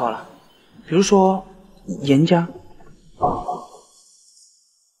些就好了，比如说严家。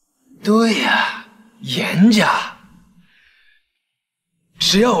对呀，严家。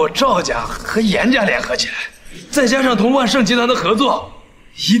只要我赵家和严家联合起来，再加上同万盛集团的合作，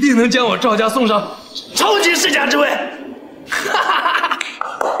一定能将我赵家送上超级世家之位。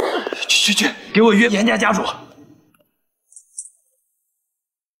去，给我约严家家主。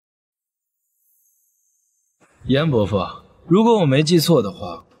严伯父，如果我没记错的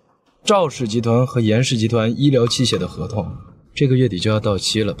话，赵氏集团和严氏集团医疗器械的合同，这个月底就要到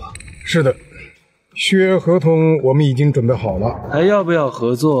期了吧？是的，续约合同我们已经准备好了，还要不要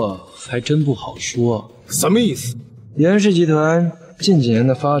合作，还真不好说。什么意思？严氏集团近几年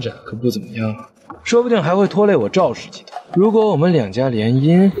的发展可不怎么样，说不定还会拖累我赵氏集团。如果我们两家联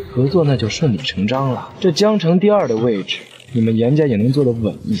姻合作，那就顺理成章了。这江城第2的位置，你们严家也能坐得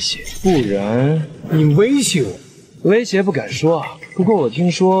稳一些。不然，你威胁我？威胁不敢说，不过我听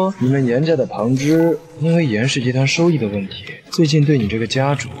说你们严家的旁支因为严氏集团收益的问题，最近对你这个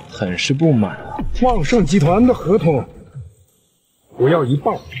家主很是不满啊。旺盛集团的合同，我要1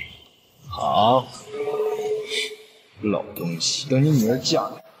半。好，老东西，等你女儿嫁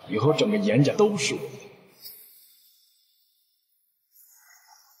来，以后整个严家都是我的。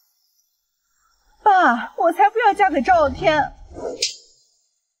爸，我才不要嫁给赵天。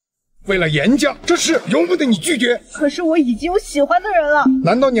为了严家，这事由不得你拒绝。可是我已经有喜欢的人了。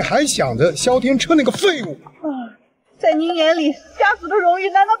难道你还想着萧天车那个废物？在您眼里，家族的荣誉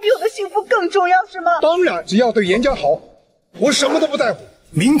难道比我的幸福更重要是吗？当然，只要对严家好，我什么都不在乎。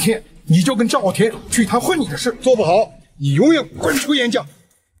明天你就跟赵天去谈婚礼的事，做不好，你永远滚出严家。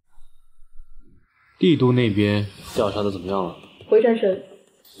帝都那边调查的怎么样了？回战神，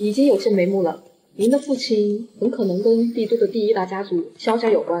已经有些眉目了。您的父亲很可能跟帝都的第1大家族萧家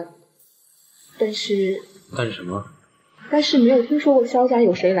有关，但是什么？但是没有听说过萧家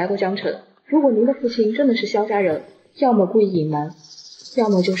有谁来过江城。如果您的父亲真的是萧家人，要么故意隐瞒，要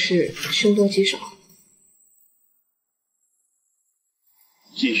么就是凶多吉少。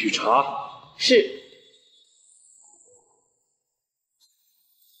继续查。是。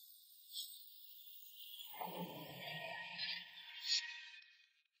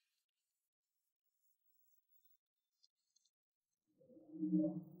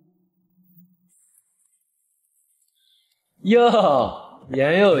哟，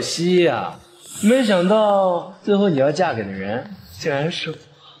严幼熙呀，没想到最后你要嫁给的人竟然是我，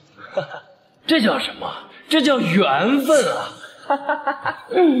这叫什么？这叫缘分啊！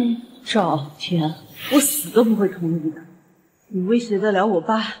赵天，我死都不会同意的。你威胁得了我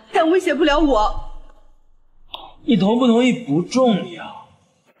爸，但威胁不了我。你同不同意不重要，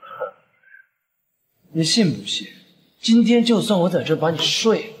你信不信？今天就算我在这把你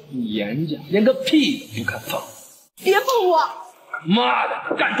睡了，你严家连个屁都不敢放。别碰我！妈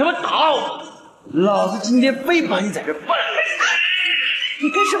的，敢他妈打我！老子今天非把你在这办了！你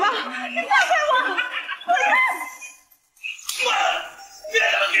干什么？你放开我！滚开！别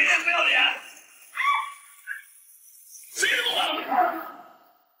他妈给脸不要脸！谁他妈！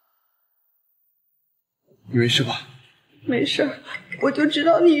你没事吧？没事，我就知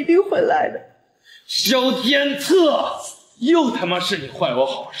道你一定会来的。萧天策，又他妈是你坏我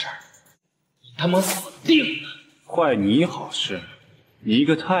好事，你他妈死定了！坏你好事？你一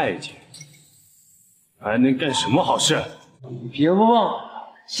个太监，还能干什么好事？你别忘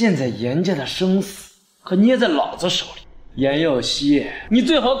了，现在严家的生死可捏在老子手里。严幼熙，你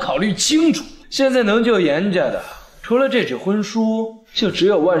最好考虑清楚，现在能救严家的，除了这纸婚书，就只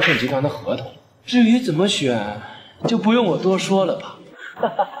有万盛集团的合同。至于怎么选，就不用我多说了吧。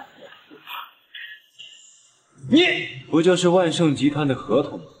你不就是万盛集团的合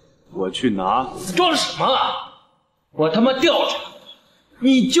同吗？我去拿。装什么啊？我他妈调查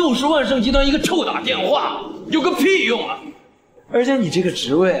你，就是万盛集团一个臭打电话，有个屁用啊！而且你这个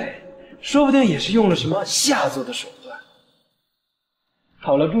职位，说不定也是用了什么下作的手段，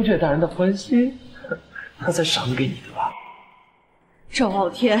讨了朱雀大人的欢心，他才赏给你的吧？赵傲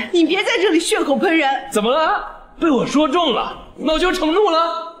天，你别在这里血口喷人！怎么了？被我说中了，恼羞成怒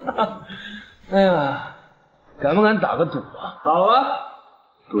了？哎呀，敢不敢打个赌啊？好啊，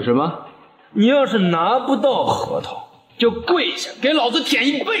赌什么？你要是拿不到合同，就跪下给老子舔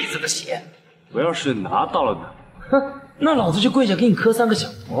一辈子的血。我要是拿到了呢？哼，那老子就跪下给你磕3个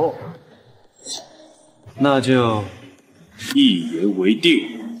响头。那就一言为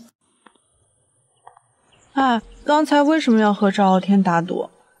定。哎，刚才为什么要和赵傲天打赌？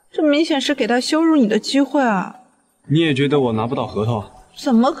这明显是给他羞辱你的机会啊！你也觉得我拿不到合同？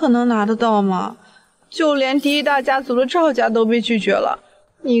怎么可能拿得到嘛？就连第一大家族的赵家都被拒绝了，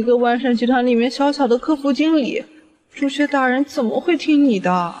你一个万盛集团里面小小的客服经理，朱雀大人怎么会听你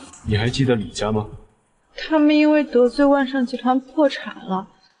的？你还记得李家吗？他们因为得罪万盛集团破产了，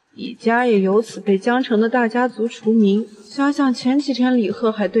李家也由此被江城的大家族除名。想想前几天李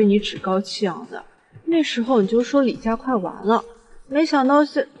贺还对你趾高气扬的，那时候你就说李家快完了，没想到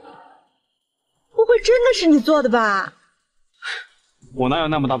不会真的是你做的吧？我哪有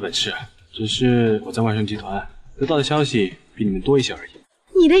那么大本事？只是我在万盛集团得到的消息比你们多一些而已。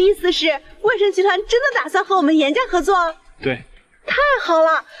你的意思是万盛集团真的打算和我们严家合作？对。太好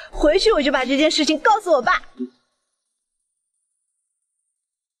了，回去我就把这件事情告诉我爸。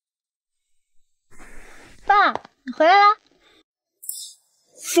爸，你回来啦！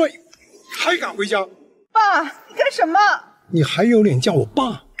废物，还敢回家？爸，你干什么？你还有脸叫我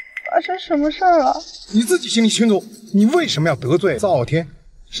爸？发生什么事儿了？你自己心里清楚。你为什么要得罪赵傲天？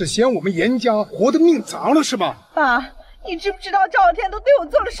是嫌我们严家活的命长了是吧？爸，你知不知道赵傲天都对我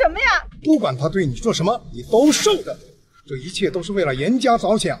做了什么呀？不管他对你做什么，你都受的。这一切都是为了严家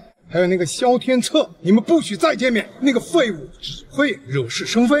着想。还有那个萧天策，你们不许再见面。那个废物只会惹是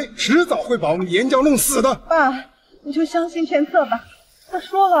生非，迟早会把我们严家弄死的。爸，你就相信天策吧，他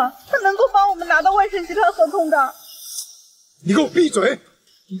说了，他能够帮我们拿到万盛集团合同的。你给我闭嘴！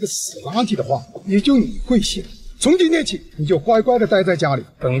一个死垃圾的话，也就你会信。从今天起，你就乖乖的待在家里，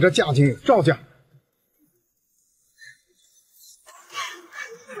等着嫁进赵家。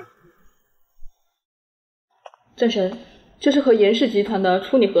战神，这是和严氏集团的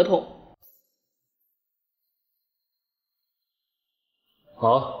处理合同。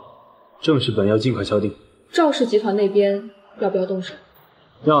好，正式本要尽快敲定。赵氏集团那边要不要动手？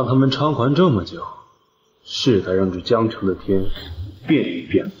让他们猖狂这么久，是该让这江城的天变一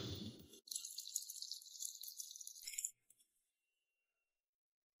变了。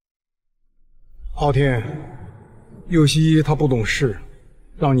昊天，右西他不懂事，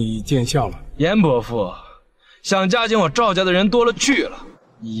让你见笑了。严伯父，想嫁进我赵家的人多了去了，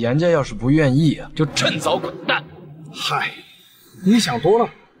你严家要是不愿意啊，就趁早滚蛋。嗨，你想多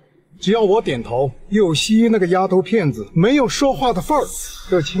了。只要我点头，右西那个丫头片子没有说话的份儿。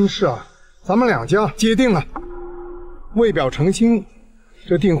这亲事啊，咱们两家结定了。为表诚心，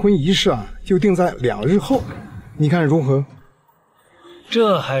这订婚仪式啊，就定在2日后，你看如何？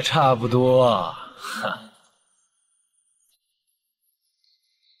这还差不多啊。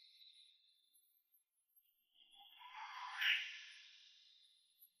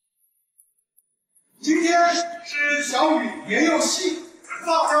今天是小雨年幼熙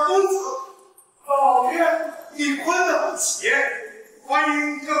造家公子赵天订婚的喜宴，欢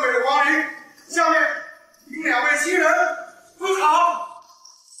迎各位华临。下面请2位新人入场。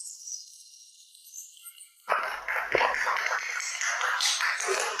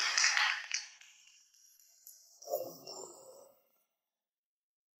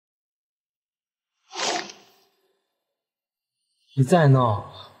你再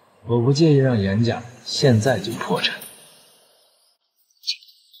闹，我不介意让严家现在就破产。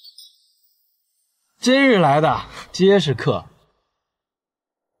今日来的皆是客，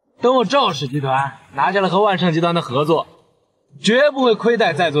等我赵氏集团拿下了和万盛集团的合作，绝不会亏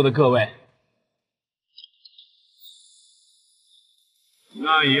待在座的各位。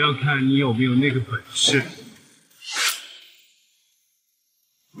那也要看你有没有那个本事。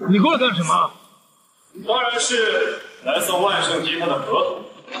你过来干什么？当然是来送万盛集团的合同。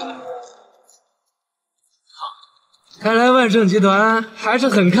看来万盛集团还是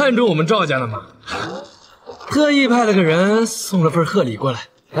很看重我们赵家的嘛，特意派了个人送了份贺礼过来。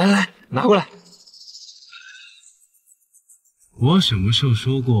来来来，拿过来。我什么时候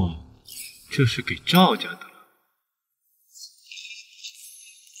说过这是给赵家的了？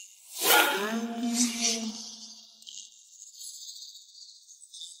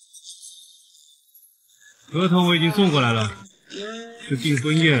合同我已经送过来了，这订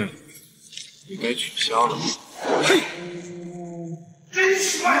婚宴也该取消了。嘿，真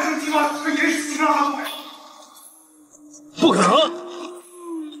是万盛集团和严氏集团合作。不可能！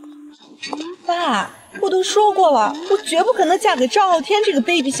爸，我都说过了，我绝不可能嫁给赵傲天这个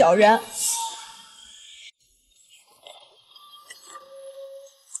卑鄙小人。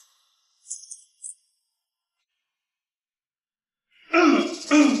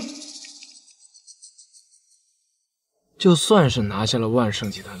就算是拿下了万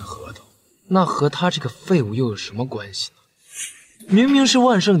盛集团的合同，那和他这个废物又有什么关系呢？明明是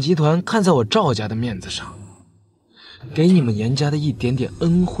万盛集团看在我赵家的面子上，给你们严家的一点点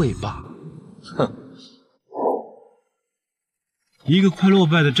恩惠罢了。哼！一个快落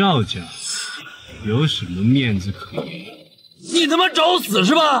败的赵家，有什么面子可言？你他妈找死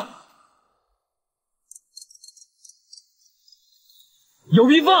是吧？有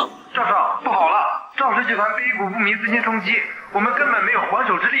一放！赵少，不好了！赵氏集团被一股不明资金冲击，我们根本没有还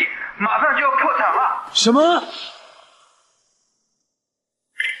手之力，马上就要破产了。什么？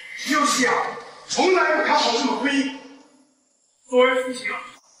幼熙啊，从来不看好这种婚姻。作为父亲啊，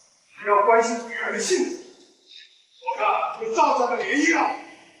还要关心女儿的幸福。我看这赵家的联姻啊，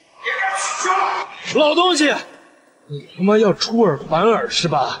也该取消了。老东西，你他妈要出尔反尔是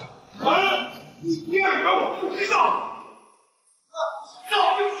吧？你以为我不知道？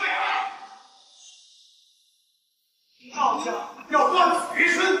早就废了。赵家要断子绝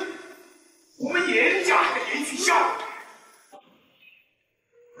孙，我们严家还得取消。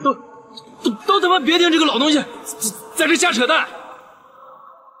都他妈别听这个老东西在这瞎扯淡！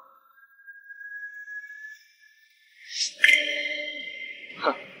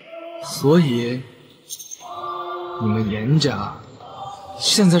哼，所以你们严家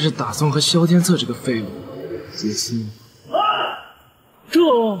现在是打算和萧天策这个废物结亲？这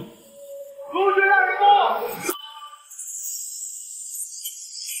主角大人到！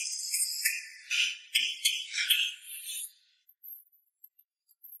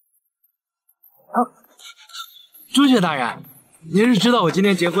朱雀大人，您是知道我今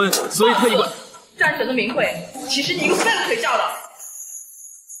天结婚，所以特意过。战神的名讳，其实你一个废物可以叫的。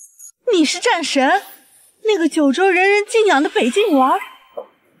你是战神，那个九州人人敬仰的北境王？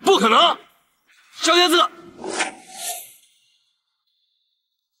不可能！萧天策，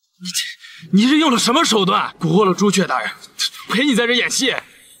你是用了什么手段蛊惑了朱雀大人，陪你在这演戏？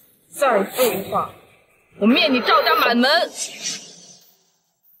再废话，我灭你赵家满门！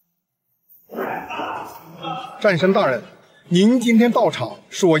战神大人，您今天到场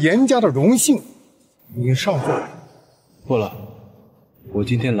是我严家的荣幸，您上座。不了，我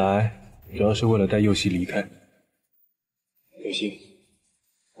今天来主要是为了带幼熙离开。幼熙，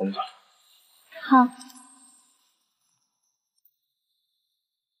我们走。好。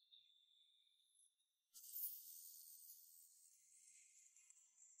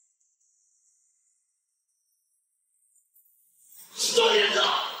萧天策，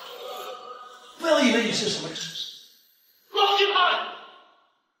不要以为你是什么知识，老子他，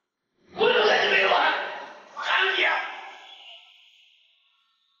我留在这没完，还有你。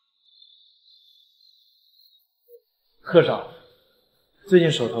贺少，最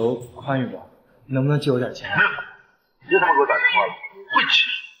近手头宽裕不？能不能借我点钱？别他妈给我打电话了，混去！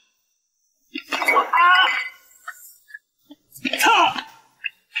操！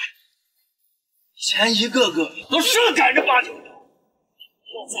以前一个个都是赶着八九的，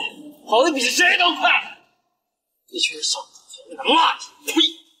现在跑得比谁都快。一群小子的垃圾！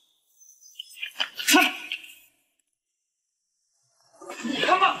呸！你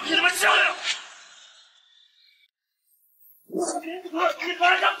他妈商量！你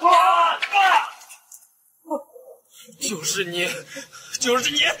还想跑啊？就是你，真的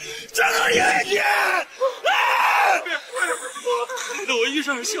也你！害得我遇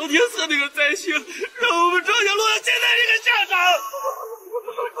上萧天策那个灾星，让我们赵家落到现在这个下场！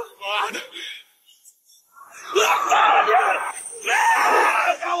妈的！杀了你！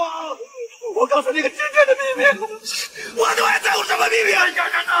杀我！我告诉你个真正的秘密，我他妈在乎什么秘密啊？你想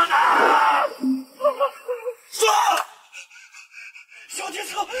知道呢？说！萧天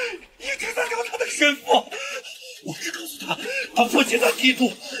策一直在聊他的生父，我只告诉他他父亲在帝都，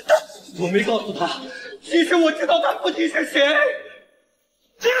但我没告诉他，其实我知道他父亲是谁。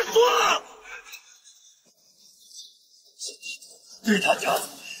直说！对他家子，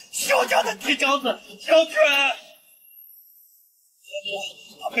萧家的铁长子萧全，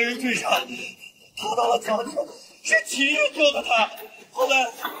他被人追杀，逃到了江州，是秦玉救的他，后来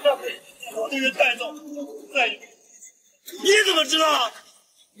被我的人带走，再也。你怎么知道？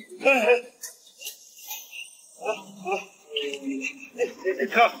你看，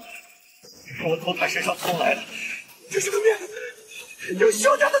是我从他身上偷来的，这是个面，有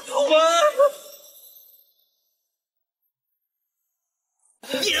萧家的图文。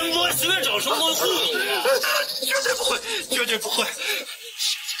你能不会随便找什么东西？绝对不会，绝对不会。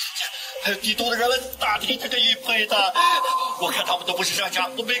还有帝都的人们打听这个玉佩的，我看他们都不是商家，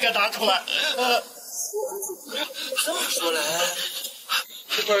我没敢拿出来。这么说来，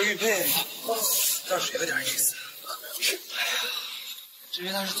这块玉佩倒是有点意思。哎呀，至于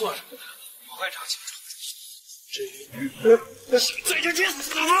他是做什么的，我会查清楚。至于玉佩，这就去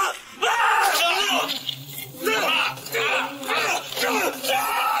死吧！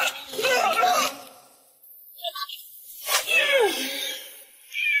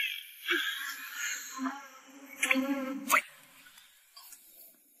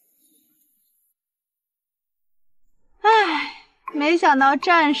没想到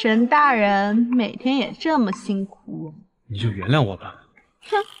战神大人每天也这么辛苦。你就原谅我吧。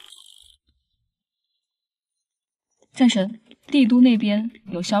哼。战神，帝都那边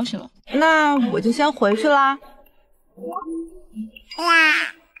有消息了。那我就先回去啦。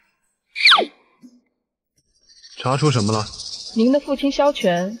查出什么了？您的父亲萧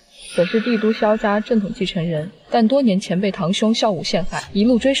权本是帝都萧家正统继承人，但多年前被堂兄萧武陷害，一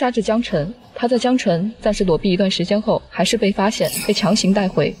路追杀至江城。他在江城暂时躲避一段时间后，还是被发现，被强行带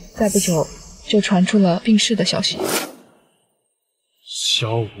回。再不久，就传出了病逝的消息。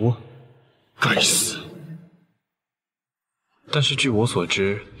萧武，该死！但是据我所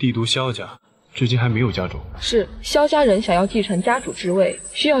知，帝都萧家至今还没有家主。是萧家人想要继承家主之位，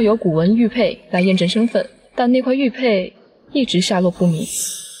需要有古文玉佩来验证身份，但那块玉佩一直下落不明。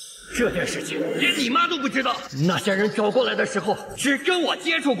这件事情连你妈都不知道，那些人走过来的时候只跟我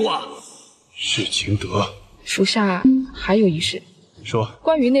接触过。是秦德。属下还有一事。说。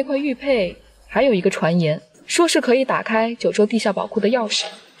关于那块玉佩，还有一个传言，说是可以打开九州地下宝库的钥匙。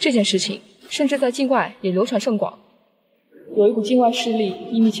这件事情甚至在境外也流传甚广。有一股境外势力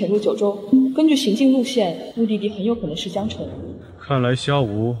秘密潜入九州，根据行进路线，目的地很有可能是江城。看来萧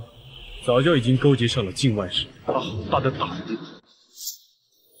武早就已经勾结上了境外势力，他好大的胆子！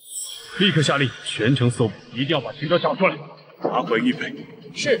立刻下令，全城搜捕，一定要把秦德找出来，拿回玉佩。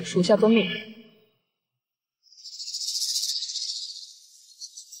是，属下遵命。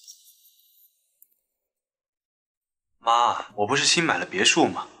妈，我不是新买了别墅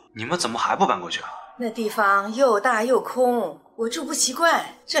吗？你们怎么还不搬过去啊？那地方又大又空，我住不习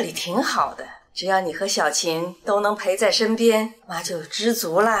惯，这里挺好的。只要你和小琴都能陪在身边，妈就知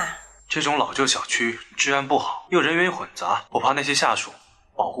足啦。这种老旧小区治安不好，又人员混杂，我怕那些下属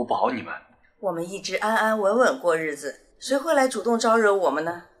保护不好你们。我们一直安安稳稳过日子，谁会来主动招惹我们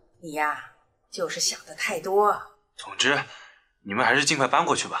呢？你呀，就是想的太多。总之，你们还是尽快搬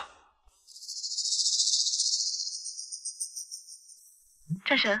过去吧。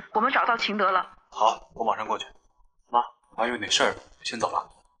战神，我们找到秦德了。好，我马上过去。妈，还有点事儿，先走了。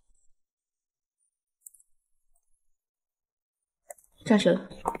战神，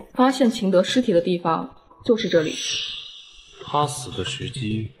发现秦德尸体的地方就是这里。他死的时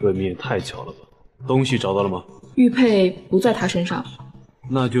机未免也太巧了吧？东西找到了吗？玉佩不在他身上，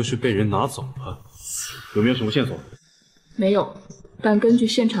那就是被人拿走了。有没有什么线索？没有，但根据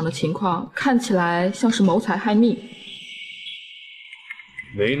现场的情况，看起来像是谋财害命。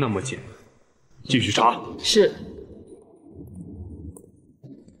没那么简单，继续查。是。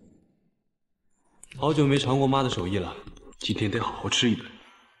好久没尝过妈的手艺了，今天得好好吃一顿。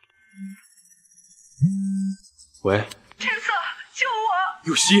喂，天策，救我！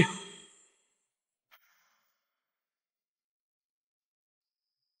有希。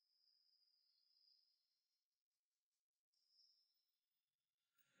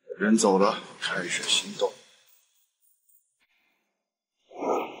人走了，开始行动。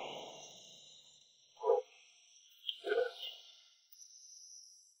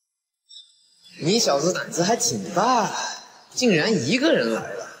你小子胆子还挺大，竟然一个人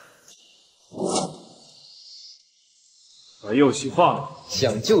来了。把右膝放了。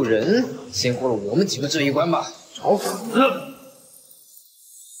想救人，先过了我们几个这一关吧。找死！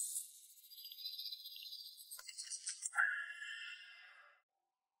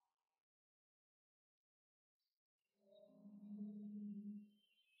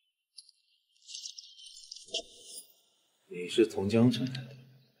你是从江城来的，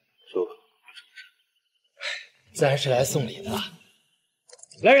说吧，有什么事？自然是来送礼的。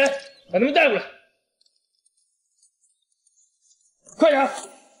来人，把他们带过来！快点！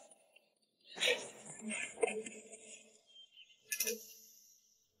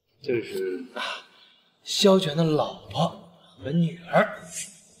这是萧权的老婆和女儿。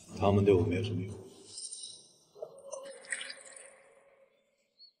他们对我没有什么用。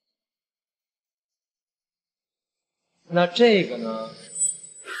那这个呢？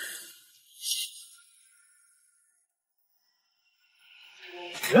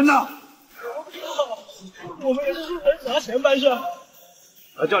人呢？我不知道，我们也是人拿钱办事。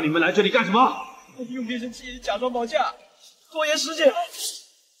他叫你们来这里干什么？用变声器假装绑架，拖延时间。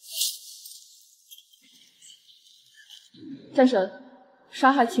战神，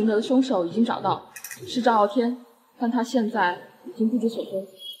杀害秦德的凶手已经找到，是赵傲天，但他现在已经不知所踪。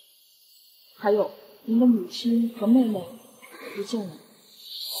还有，您的母亲和妹妹不见了。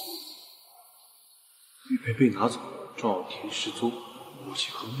玉佩被拿走，赵傲天失踪，母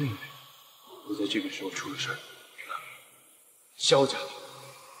亲和妹妹都在这个时候出了事儿。萧家，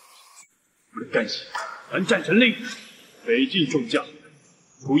我的干系，按战神令，北境众将，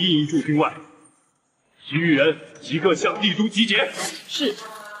除一营驻军外，其余人即刻向帝都集结。是。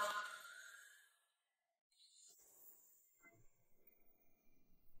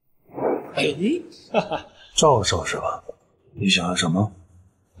哎，哈哈，赵少是吧？你想要什么？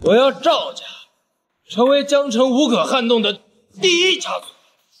我要赵家成为江城无可撼动的第一家族。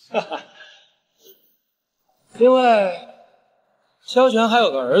哈哈。另外，萧权还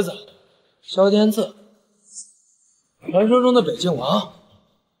有个儿子，萧天策，传说中的北境王，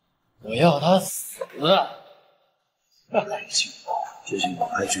我要他死。北境王，接近我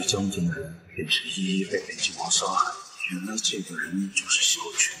派去江城的人，便是一一被北境王杀害。原来这个人就是萧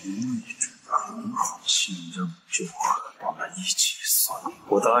权的孽主，很好，信任就和我们一起算。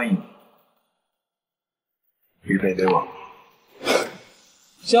我答应你，预备给我。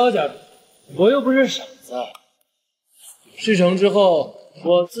萧家主，我又不是傻子。事成之后，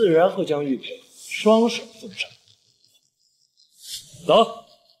我自然会将玉佩双手奉上。走。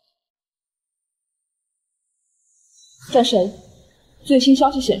战神，最新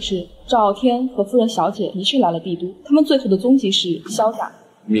消息显示，赵傲天和夫人小姐的确来了帝都，他们最后的踪迹是萧家。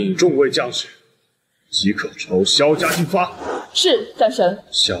命众位将士即刻朝萧家进发。是，战神。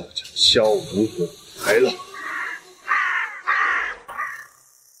萧家萧无来了。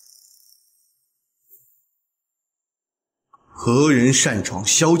何人擅闯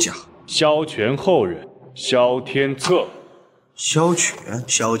萧家？萧权后人萧天策。萧权，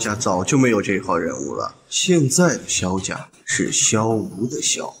萧家早就没有这号人物了。现在的萧家是萧无的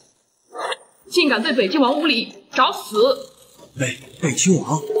萧。竟敢对北境王无礼，找死！北境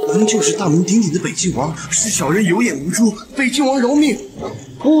王，您就是大名鼎鼎的北境王，是小人有眼无珠，北境王饶命！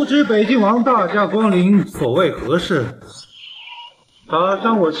不知北境王大驾光临，所谓何事？打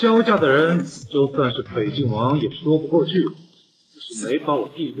伤我萧家的人，就算是北境王也说不过去。只是没把我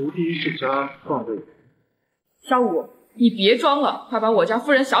帝都第一世家放在眼里。萧武，你别装了，快把我家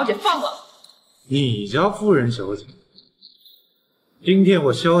夫人小姐放了！你家夫人小姐？今天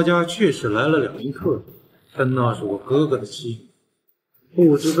我萧家确实来了2名客人，但那是我哥哥的妻，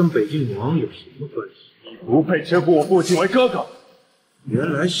不知跟北境王有什么关系？你不配称呼我父亲为哥哥。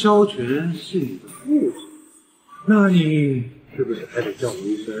原来萧权是你的父亲，那你是不是还得叫我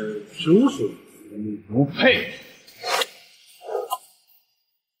一声叔叔？你不配。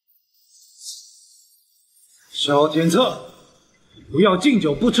萧天策，不要敬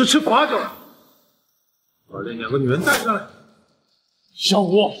酒不吃吃罚酒，把这2个女人带上来。萧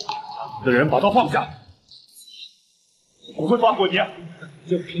无，的人把刀放下，我不会放过你。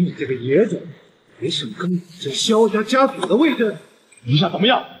就凭你这个野种，也想跟这萧家家主的位置？你想怎么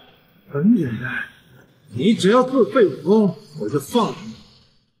样？很简单，你只要自废武功，我就放你。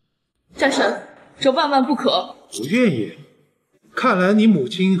战神，这万万不可！不愿意。看来你母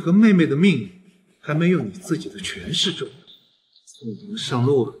亲和妹妹的命还没有你自己的权势重要。我们上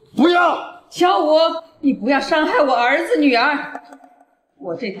路了。不要！萧武，你不要伤害我儿子女儿，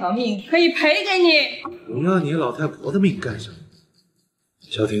我这条命可以赔给你。不要你老太婆的命干什么？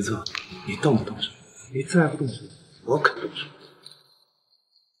萧天策，你动不动手？你再不动手，我可动手。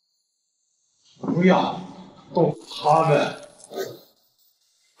不要动他们！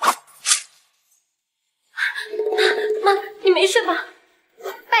妈，你没事吧？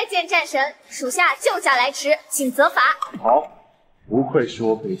拜见战神，属下救驾来迟，请责罚。好，不愧是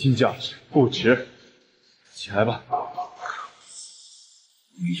我北境将士，不迟。起来吧。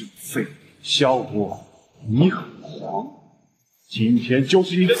你这废物，萧无，你很狂。今天就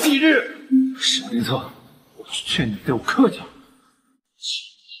是你的忌日。萧天策，我劝你对我客气。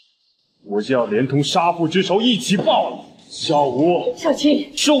我就要连同杀父之仇一起报了。萧无，小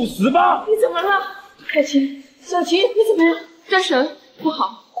琴，受死吧！你怎么了？小琴，小琴，你怎么样？战神，不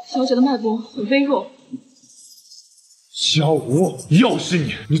好，小姐的脉搏很微弱。萧无，又是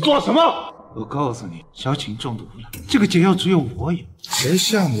你！你做什么？我告诉你，小琴中毒了，这个解药只有我有。谁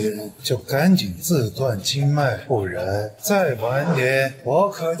像你就赶紧自断经脉，不然再晚点，我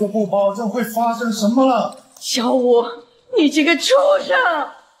可就不保证会发生什么了。小武，你这个畜生！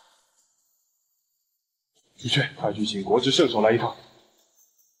朱雀，快去请国之圣手来一趟。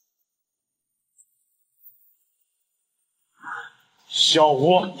萧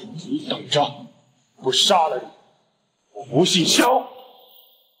无，你等着，不杀了你，我不姓萧。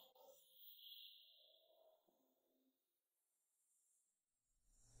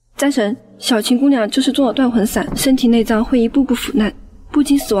战神，小琴姑娘就是中了断魂散，身体内脏会一步步腐烂，不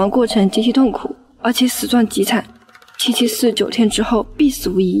仅死亡过程极其痛苦，而且死状极惨。774 9天之后必死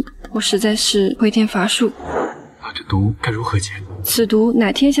无疑，我实在是回天乏术。那这毒该如何解？此毒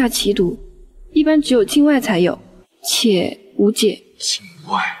乃天下奇毒，一般只有境外才有，且无解。境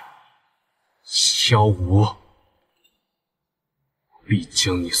外，萧无，必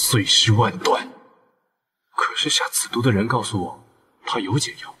将你碎尸万段。可是下此毒的人告诉我，他有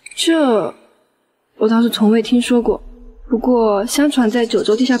解药。这我倒是从未听说过。不过相传在九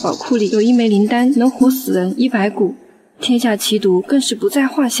州地下宝库里有一枚灵丹，能活死人100股，天下奇毒更是不在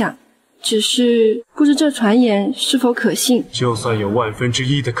话下。只是不知这传言是否可信。就算有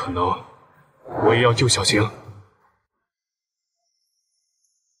1/1000的可能，我也要救小晴。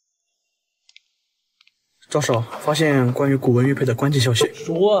赵少发现关于古文玉佩的关键消息。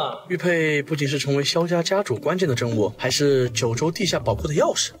说啊，玉佩不仅是成为萧家家主关键的证物，还是九州地下宝库的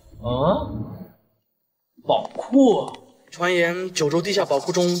钥匙。啊？宝库？传言九州地下宝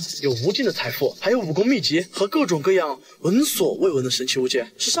库中有无尽的财富，还有武功秘籍和各种各样闻所未闻的神奇物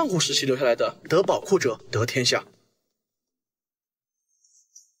件，是上古时期留下来的。得宝库者得天下。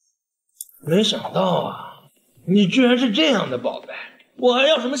没想到啊，你居然是这样的宝贝，我还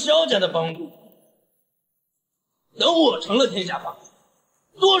要什么萧家的帮助？等我成了天下霸主，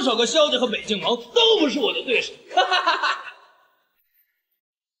多少个萧家和北境王都不是我的对手！哈哈哈哈！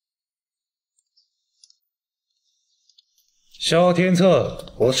萧天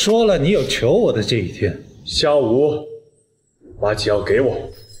策，我说了，你有求我的这一天。萧武，把解药给我。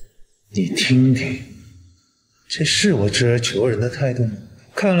你听听，这是我知而求人的态度吗？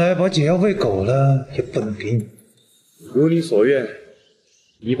看来把解药喂狗了，也不能给你。如你所愿，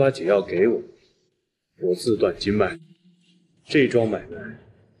你把解药给我，我自断经脉。这桩买卖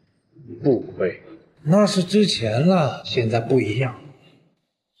不亏。那是之前了，现在不一样。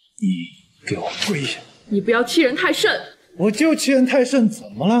你给我跪下！你不要欺人太甚！我就欺人太甚，怎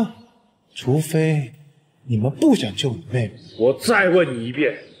么了？除非你们不想救你妹妹。我再问你一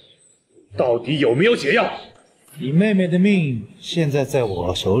遍，到底有没有解药？你妹妹的命现在在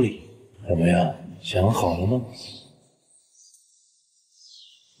我手里，怎么样？想好了吗？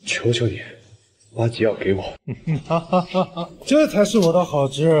求求你，把解药给我。这才是我的好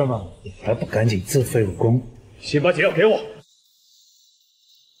侄儿嘛！你还不赶紧自废武功？先把解药给我！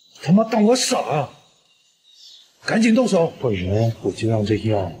他妈当我傻啊！赶紧动手，不然我就让这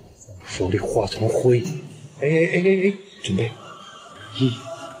药在我手里化成灰。哎，准备，1、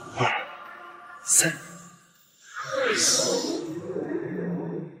2、3。死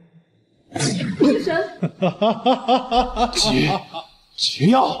神！解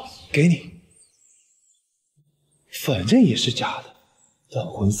药给你，反正也是假的，断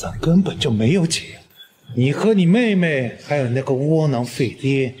魂散根本就没有解药。你和你妹妹还有那个窝囊废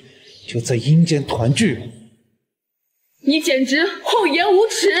爹，就在阴间团聚吧。你简直厚颜无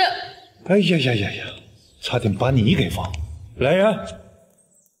耻！哎呀，差点把你给放了。来人，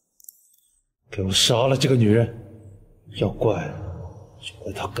给我杀了这个女人！要怪就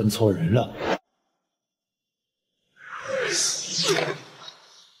怪她跟错人了。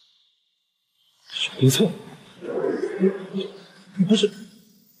小林策，你不是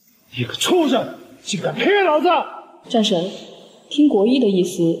你个畜生，竟敢骗老子！战神，听国医的意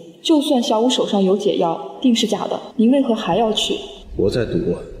思，就算小五手上有解药，定是假的，您为何还要去？我在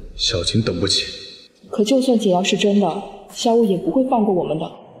赌，小晴等不起。可就算解药是真的，小五也不会放过我们的。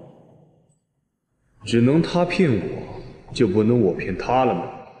只能他骗我，就不能我骗他了吗？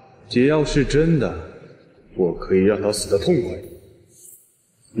解药是真的，我可以让他死得痛快；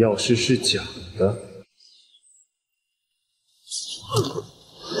要是假的，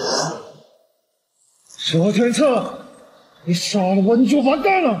萧天策，你杀了我，你就完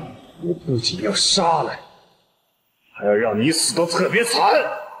蛋了！我不仅要杀了你，还要让你死得特别惨！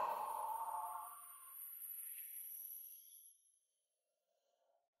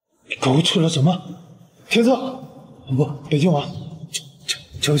你给我吃了什么？天策，不，北境王，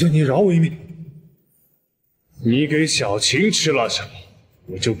求求你饶我一命！你给小晴吃了什么，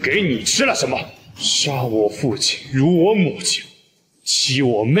我就给你吃了什么。杀我父亲，辱我母亲，欺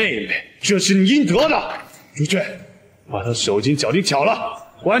我妹妹，这是你应得的。朱雀，把他手筋脚筋挑了，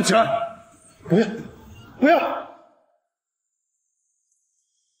关起来！不要！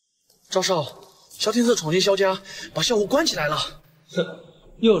赵少，萧天策闯进萧家，把萧武关起来了。哼，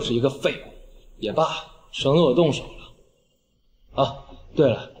又是一个废物。也罢，省得我动手了。啊，对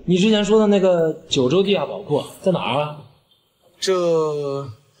了，你之前说的那个九州地下宝库在哪儿啊？这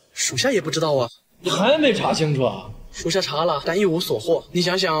属下也不知道啊。你还没查清楚啊？属下查了，但一无所获。你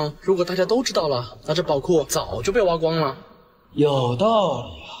想想，如果大家都知道了，那这宝库早就被挖光了。有道理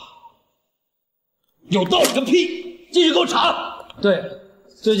啊！有道理个屁！继续给我查。对了，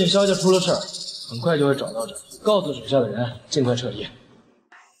最近萧家出了事儿，很快就会找到这儿，告诉手下的人尽快撤离。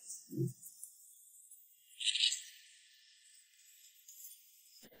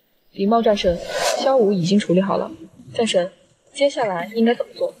礼貌战神，萧武已经处理好了。战神，接下来应该怎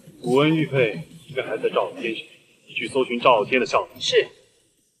么做？古文玉佩应该还在赵傲天上，你去搜寻赵傲天的上司。是。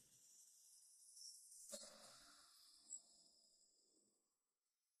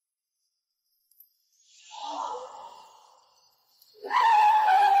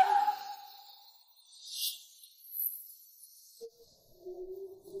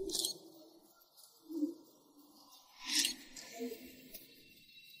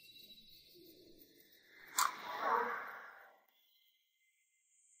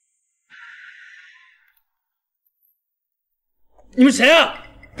你们谁啊？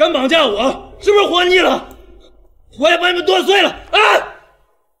敢绑架我，是不是活腻了？我也把你们剁碎了啊！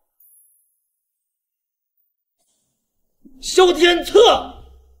萧天策，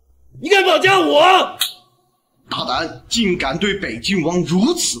你敢绑架我？大胆，竟敢对北境王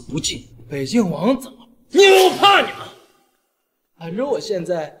如此不敬！北境王怎么？你以为我怕你吗？反正我现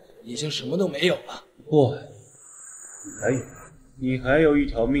在已经什么都没有了。不，你还有一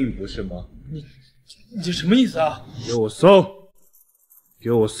条命不是吗？你这什么意思啊？给我搜！给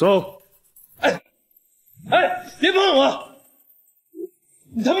我搜！哎，别碰我！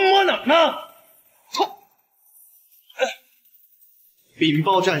你他妈摸哪儿呢？禀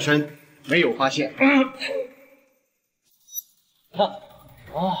报战神，没有发现。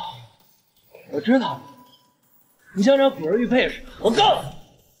我知道了，你想找古人玉佩是吧？我告诉你，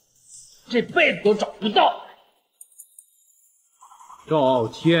这辈子都找不到。赵傲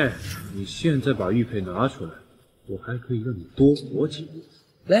天，你现在把玉佩拿出来，我还可以让你多活几年。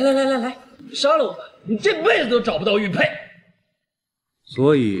来，杀了我吧！你这辈子都找不到玉佩。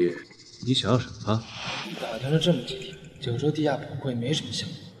所以你想要什么？打听了这么几天，九州地下宝库也没什么消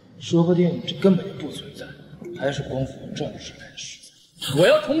息，说不定这根本就不存在，还是光复赵时代的事。我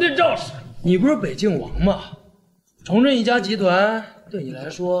要重振赵氏，你不是北境王吗？重振一家集团对你来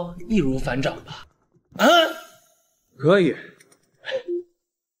说易如反掌吧？啊？可以。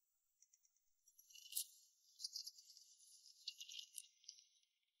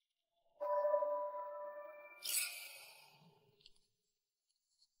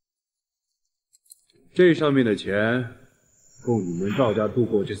这上面的钱够你们赵家度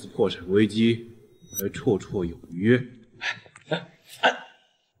过这次破产危机，还绰绰有余。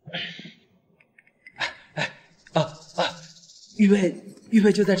玉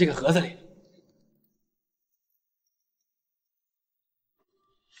佩就在这个盒子里。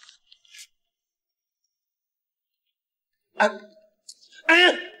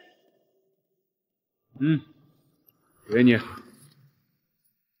给你。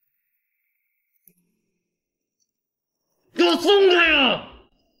给我松开啊！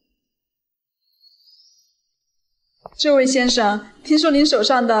这位先生，听说您手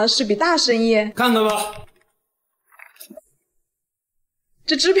上的是笔大生意，看看吧。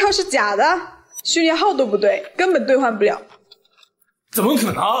这支票是假的，序列号都不对，根本兑换不了。怎么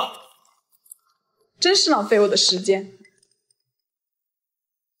可能？真是浪费我的时间。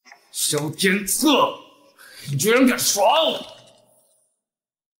萧天策，你居然敢耍我！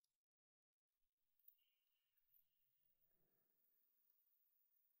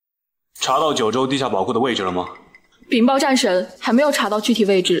查到九州地下宝库的位置了吗？禀报战神，还没有查到具体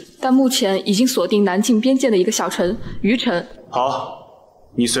位置，但目前已经锁定南境边界的一个小城虞城。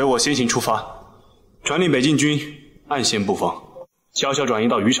好，你随我先行出发，传令北境军暗线布防，悄悄转移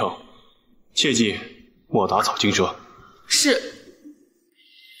到虞城，切记莫打草惊蛇。是。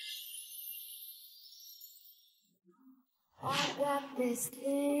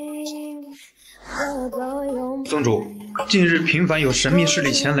宗主，近日频繁有神秘势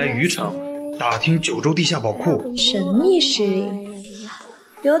力前来虞城，打听九州地下宝库。神秘势力？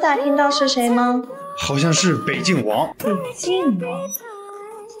有打听到是谁吗？好像是北境王。北境王？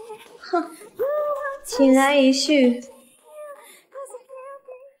哼，请来一叙。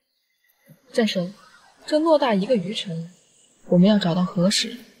战神，这偌大一个虞城，我们要找到何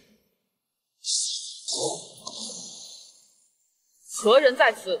时？何人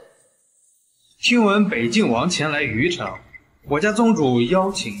在此？听闻北境王前来虞城，我家宗主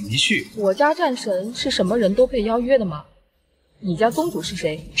邀请一叙。我家战神是什么人都被邀约的吗？你家宗主是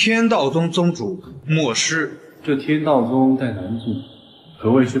谁？天道宗宗主莫师。这天道宗在南境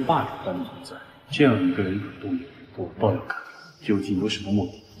可谓是霸主般的存在，这样一个人主动引我倒要看看究竟有什么目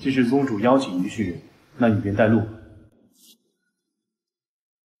的。既是宗主邀请一叙，那你便带路吧。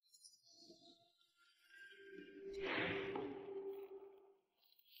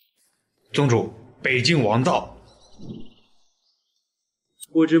宗主，北境王到。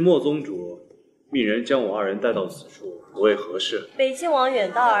不知莫宗主命人将我二人带到此处，为何事？北境王远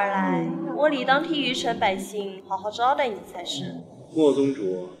道而来，我理当替虞城百姓好好招待你才是。莫宗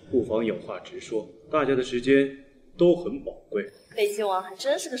主不妨有话直说，大家的时间都很宝贵。北境王还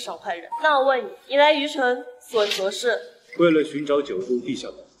真是个爽快人。那我问你，你来虞城所为何事？为了寻找九州地下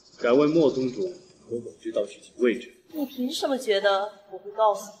宝，敢问莫宗主可否知道具体位置？你凭什么觉得我会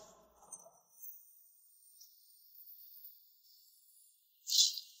告诉你？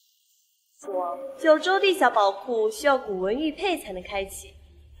王，九州地下宝库需要古文玉佩才能开启，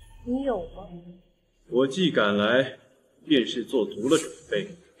你有吗？我既赶来，便是做足了准备。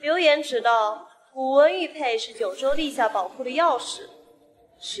流言指道，古文玉佩是九州地下宝库的钥匙，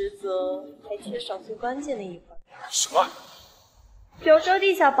实则还缺少最关键的一环。什么？九州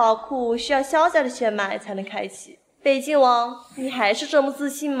地下宝库需要萧家的血脉才能开启。北境王，你还是这么自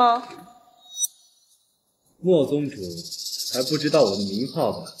信吗？莫宗主还不知道我的名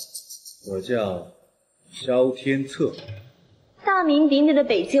号吧？我叫萧天策。大名鼎鼎的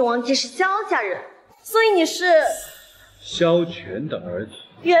北境王即是萧家人，所以你是萧权的儿子。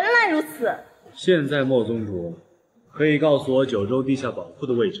原来如此。现在莫宗主可以告诉我九州地下宝库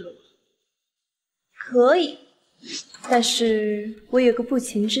的位置了吗？可以，但是我有个不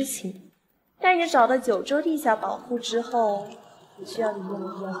情之请。待你找到九州地下宝库之后，我需要你用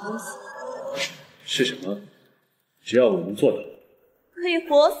的一样东西。是什么？只要我能做到。可以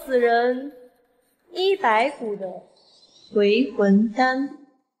活死人100股的回魂丹。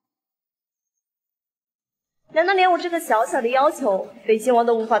难道连我这个小小的要求，北境王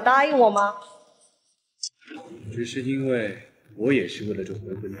都无法答应我吗？只是因为我也是为了这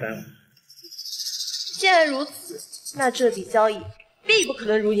回魂丹。既然如此，那这笔交易必不可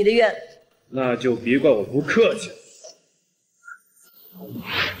能如你的愿。那就别怪我不客气了。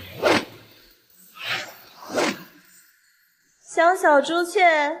小小朱雀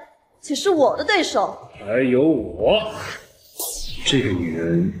岂是我的对手？还有我，这个女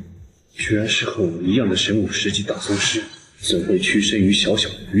人居然是和我一样的神武10级大宗师，怎会屈身于小小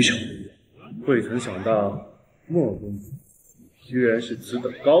的愚小人？未曾想到莫公子居然是此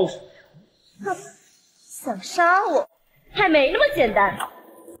等高手。哼，想杀我还没那么简单。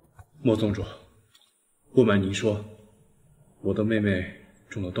莫宗主，不瞒您说，我的妹妹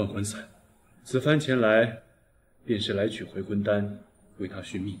中了断魂散，此番前来便是来取回魂丹，为她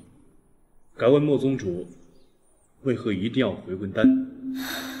续命。敢问莫宗主，为何一定要回魂丹？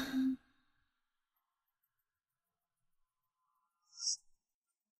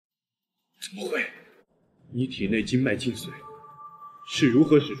怎么会？你体内经脉尽碎，是如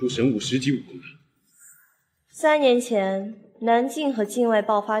何使出神武10级武功的？3年前，南境和境外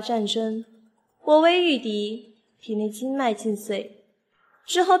爆发战争，我为御敌，体内经脉尽碎。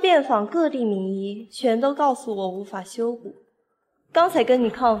之后遍访各地名医，全都告诉我无法修补。刚才跟你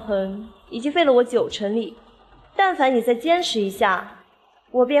抗衡，已经费了我90里。但凡你再坚持一下，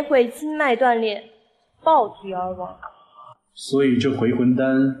我便会经脉断裂，爆体而亡。所以这回魂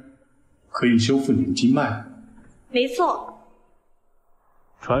丹可以修复你的经脉？没错。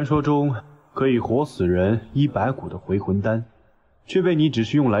传说中可以活死人100股的回魂丹，却被你只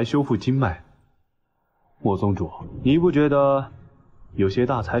是用来修复经脉。莫宗主，你不觉得有些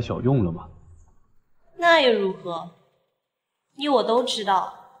大材小用了吗？那又如何？你我都知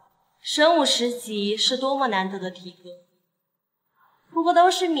道，神武10级是多么难得的体格。不过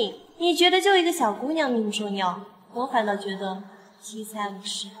都是命，你觉得就一个小姑娘命重要，我反倒觉得奇才武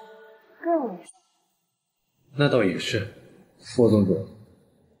士更重要。那倒也是，莫宗主，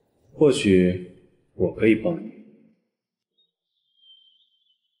或许我可以帮你。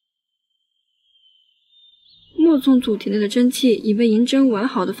莫宗主体内的真气已被银针完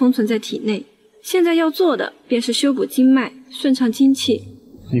好的封存在体内，现在要做的便是修补经脉，顺畅精气。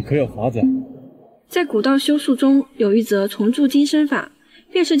你可有法子？在古道修术中有一则重铸金身法，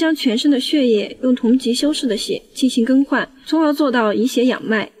便是将全身的血液用同级修士的血进行更换，从而做到以血养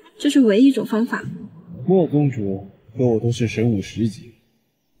脉，这是唯一一种方法。莫宗主和我都是神武10级，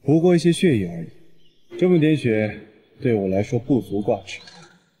不过一些血液而已，这么点血对我来说不足挂齿。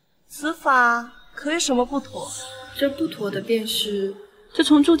此法可有什么不妥？这不妥的便是，这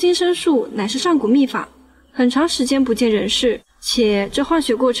重铸金身术乃是上古秘法，很长时间不见人世，且这换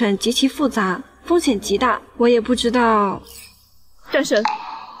血过程极其复杂，风险极大。我也不知道。战神，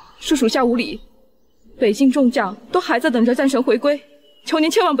恕属下无礼，北境众将都还在等着战神回归，求您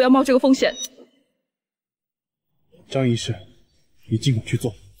千万不要冒这个风险。张医师，你尽管去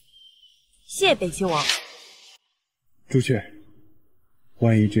做。谢北境王。朱雀，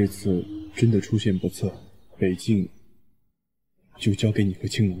万一这次真的出现不测，北境就交给你和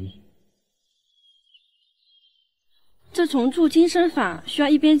青龙了。这重铸金身法需要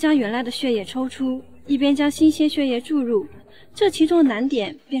一边将原来的血液抽出，一边将新鲜血液注入，这其中的难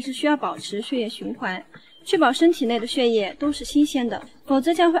点便是需要保持血液循环，确保身体内的血液都是新鲜的，否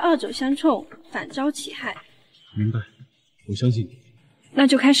则将会二者相冲，反招其害。明白，我相信你。那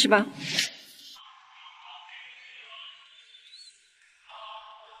就开始吧。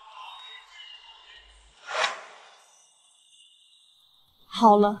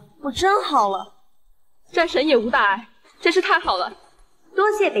好了，我真好了。战神也无大碍，真是太好了。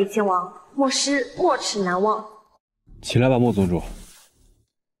多谢北境王，莫师没齿难忘。起来吧，莫宗主。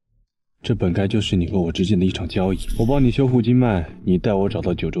这本该就是你和我之间的一场交易，我帮你修复经脉，你带我找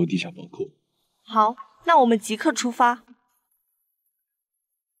到九州地下宝库。好，那我们即刻出发。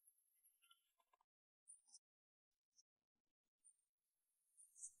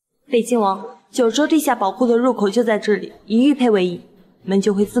北境王，九州地下宝库的入口就在这里，以玉佩为引，门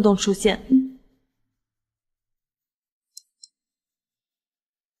就会自动出现。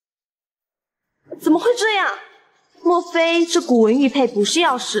怎么会这样？莫非这古文玉佩不是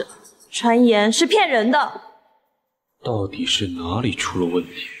钥匙？传言是骗人的。到底是哪里出了问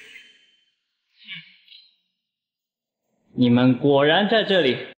题？你们果然在这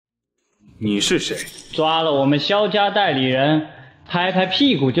里。你是谁？抓了我们萧家代理人，拍拍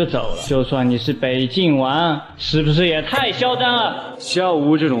屁股就走了。就算你是北境王，是不是也太嚣张了？下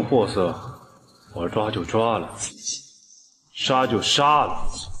午这种货色，我抓就抓了，杀就杀了，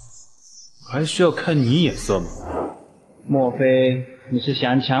还需要看你眼色吗？莫非你是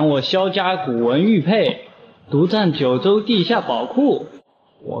想抢我萧家古文玉佩，独占九州地下宝库？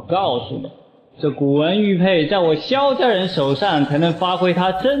我告诉你，这古文玉佩在我萧家人手上才能发挥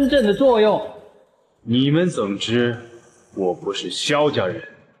它真正的作用。你们怎知我不是萧家人？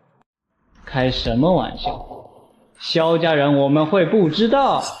开什么玩笑！萧家人我们会不知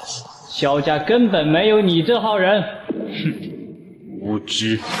道？萧家根本没有你这号人。哼，无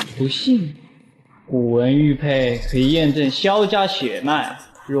知！不信，古文玉佩可以验证萧家血脉。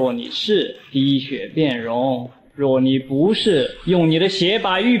若你是，滴血变容；若你不是，用你的血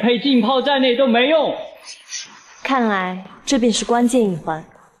把玉佩浸泡在内都没用。看来这便是关键一环。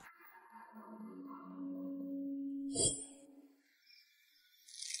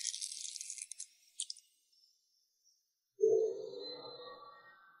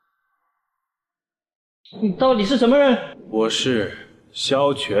你到底是什么人？我是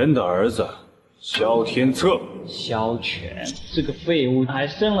萧权的儿子，萧天策。萧权这个废物还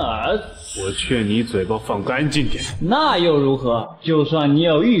生了儿子。我劝你嘴巴放干净点。那又如何？就算你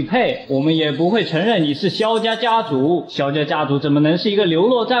有玉佩，我们也不会承认你是萧家家主。萧家家主怎么能是一个流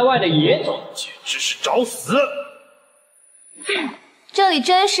落在外的野种？简直是找死！这里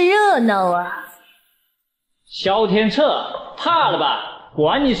真是热闹啊！萧天策，怕了吧？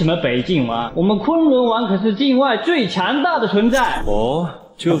管你什么北境王，我们昆仑王可是境外最强大的存在。哦，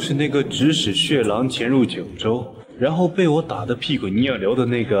就是那个指使血狼潜入九州，然后被我打得屁滚尿流的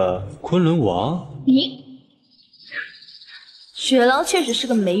那个昆仑王。雪狼确实是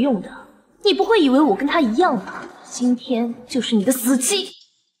个没用的，你不会以为我跟他一样吧？今天就是你的死期。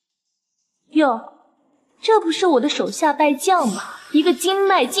哟，这不是我的手下败将吗？一个经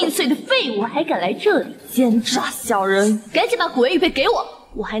脉尽碎的废物还敢来这里，奸诈小人！赶紧把古文玉佩给我，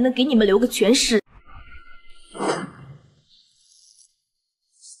我还能给你们留个全尸。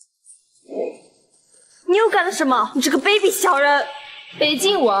你又干了什么？你这个卑鄙小人！北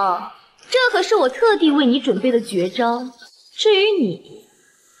境王，这可是我特地为你准备的绝招。至于你，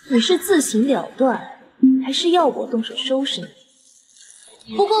你是自行了断，还是要我动手收拾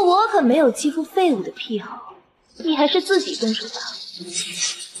你？不过我可没有欺负废物的癖好，你还是自己动手吧。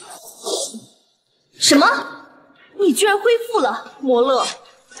什么？你居然恢复了？摩勒，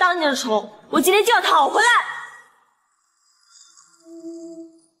当年的仇，我今天就要讨回来！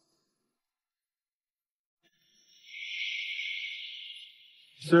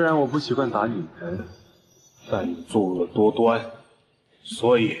虽然我不习惯打女人，但你作恶多端，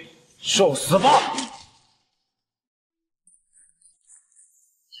所以受死吧！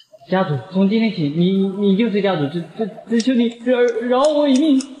家主，从今天起，你就是家主，只求你饶我一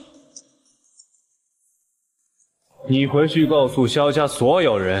命。你回去告诉萧家所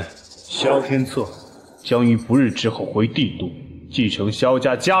有人，萧天策将于不日之后回帝都，继承萧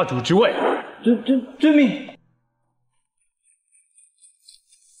家家主之位。遵命。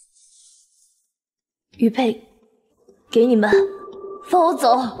玉佩，给你们，放我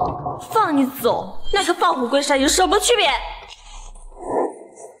走！放你走？那跟放虎归山有什么区别？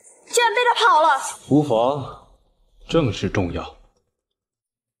竟然被他跑了！无妨，正事重要。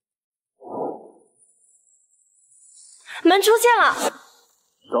门出现了，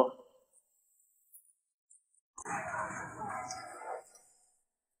走。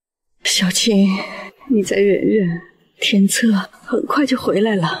小青，你再忍忍，天策很快就回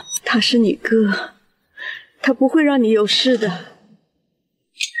来了，他是你哥，他不会让你有事的。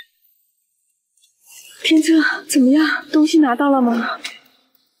天策，怎么样？东西拿到了吗？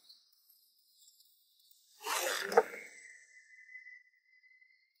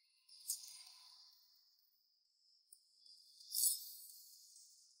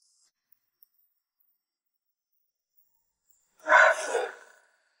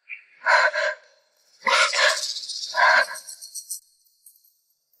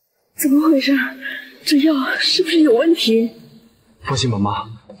怎么回事？这药是不是有问题？放心吧，妈，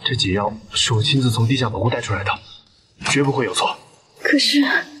这解药是我亲自从地下宝库带出来的，绝不会有错。可是，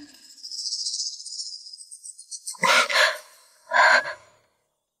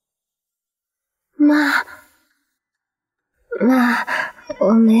妈，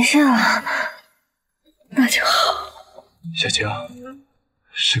我没事了。那就好。小晴，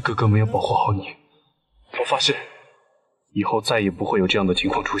是哥哥没有保护好你，我发誓，以后再也不会有这样的情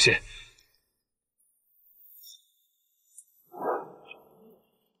况出现。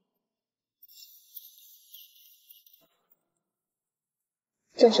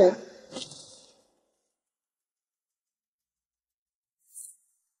战神，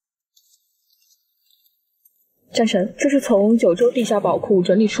战神，这是从九州地下宝库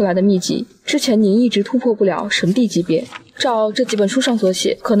整理出来的秘籍，之前您一直突破不了神帝级别，照这几本书上所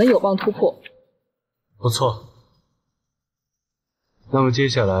写，可能有望突破。不错，那么接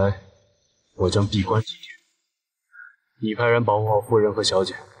下来我将闭关几天，你派人保护好夫人和小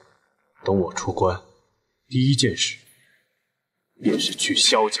姐，等我出关，第一件事便是去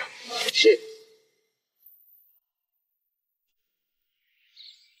萧家。是。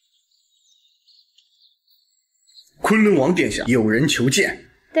昆仑王殿下，有人求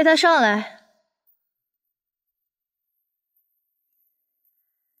见。带他上来。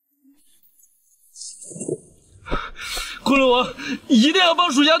昆仑王一定要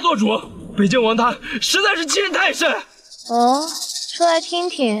帮属下做主，北境王他实在是欺人太甚。哦，说来听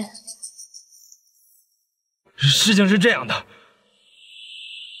听。事情是这样的，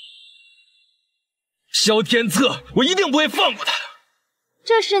萧天策，我一定不会放过他的。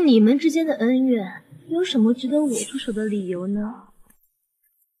这是你们之间的恩怨，有什么值得我出手的理由呢？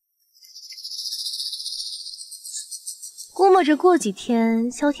估摸着过几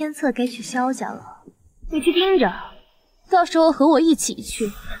天萧天策该去萧家了，你去盯着，到时候和我一起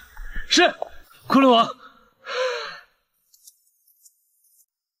去。是，昆仑王。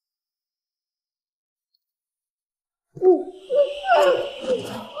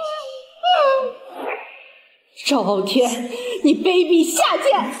赵天，你卑鄙下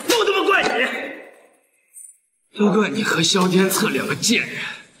贱！都他妈怪你！都怪你和萧天策两个贱人！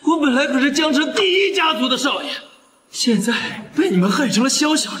我本来可是江城第一家族的少爷，现在被你们害成了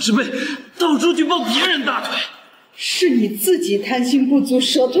宵小之辈，到处举报别人大腿。是你自己贪心不足，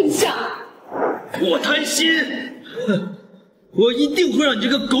蛇吞象。我贪心？哼！我一定会让你这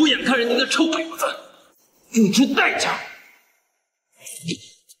个狗眼看人低的臭婊子付出代价！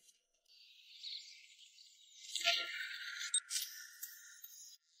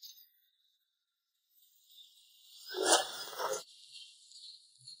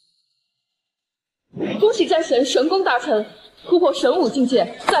恭喜战神神功达成，突破神武境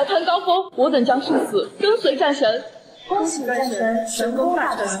界，再攀高峰。我等将誓死跟随战神。恭喜战神神功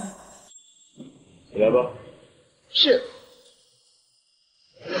大成。起来吧。是。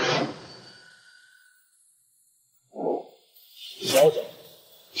萧家。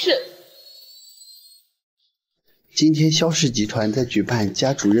是。今天萧氏集团在举办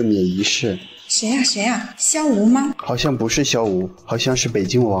家主任免仪式。谁呀谁呀？萧吴吗？好像不是萧吴，好像是北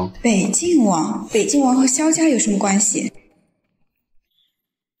境王。北境王？北境王和萧家有什么关系？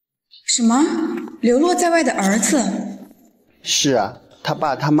什么？流落在外的儿子？是啊，他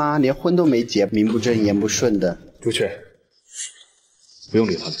爸他妈连婚都没结，名不正言不顺的。朱雀，不用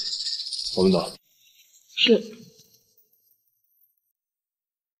理他们，我们走。是。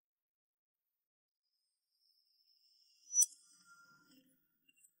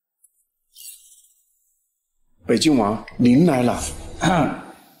北境王，您来了。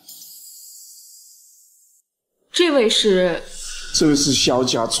这位是？这位是萧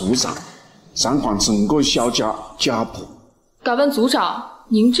家族长，掌管整个萧家家谱。敢问族长，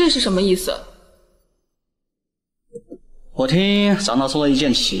您这是什么意思？我听长老说了一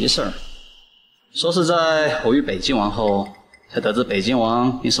件奇事儿，说是在我遇北境王后，才得知北境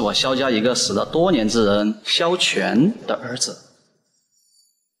王您是我萧家一个死了多年之人萧全的儿子。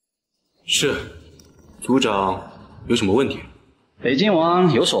是。族长有什么问题？北境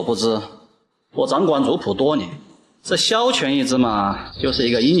王有所不知，我掌管族谱多年，这萧全一支嘛，就是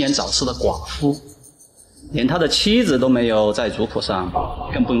一个英年早逝的寡妇，连他的妻子都没有在族谱上，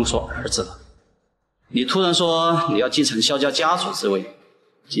更不用说儿子了。你突然说你要继承萧家家主之位，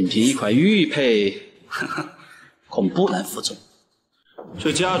仅凭一块玉佩，恐不能服众。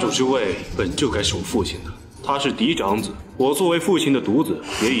这家主之位本就该是我父亲的，他是嫡长子，我作为父亲的独子，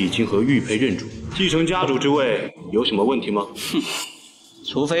也已经和玉佩认主。继承家主之位有什么问题吗？哼，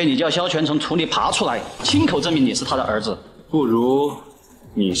除非你叫萧全从土里爬出来，亲口证明你是他的儿子。不如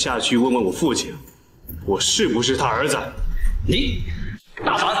你下去问问我父亲，我是不是他儿子？你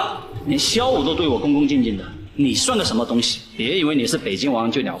大胆，连萧武都对我恭恭敬敬的，你算个什么东西？别以为你是北境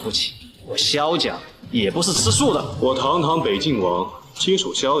王就了不起，我萧家也不是吃素的。我堂堂北境王接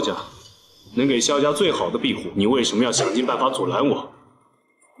手萧家，能给萧家最好的庇护，你为什么要想尽办法阻拦我？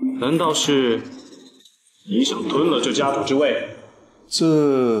难道是你想吞了这家主之位？这……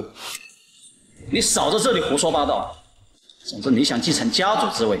你少在这里胡说八道！总之，你想继承家主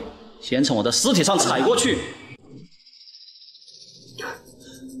之位，先从我的尸体上踩过去。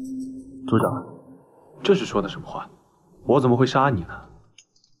族长，这是说的什么话？我怎么会杀你呢？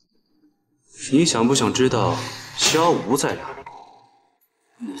你想不想知道萧无在哪里？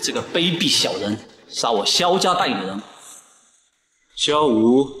你这个卑鄙小人，杀我萧家代理人！萧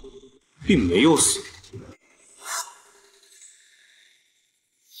无并没有死。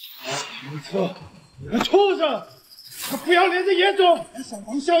天策，你个畜生！他不要脸的野种，还想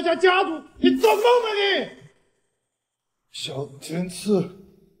当萧家家主，你做梦吧你！萧天策，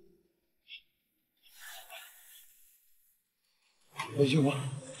北境王，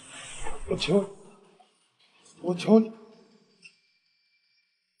我求你，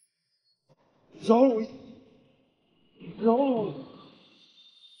饶了我，饶了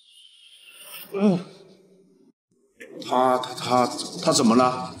我。他怎么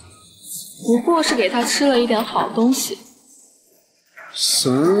了？不过是给他吃了一点好东西。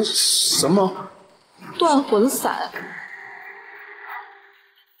什么？断魂散。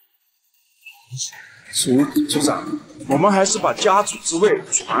族长，我们还是把家主之位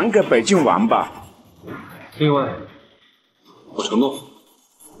传给北境王吧。另外，我承诺，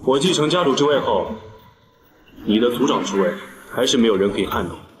我继承家主之位后，你的族长之位还是没有人可以撼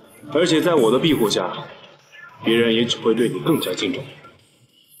动，而且在我的庇护下，别人也只会对你更加敬重。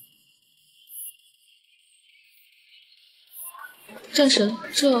战神，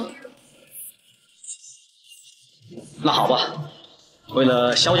那好吧，为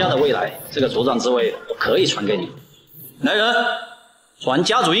了萧家的未来，这个族长之位我可以传给你。来人，传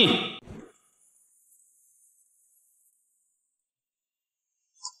家主印。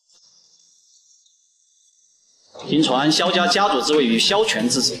今传萧家家主之位于萧全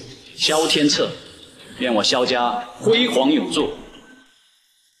之子萧天策，愿我萧家辉煌永驻。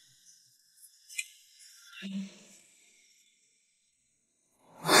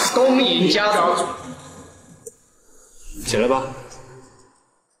恭迎家主！起来吧。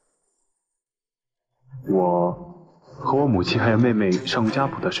我和我母亲还有妹妹上家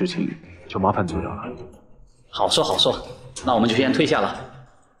谱的事情，就麻烦族长了。好说好说，那我们就先退下了。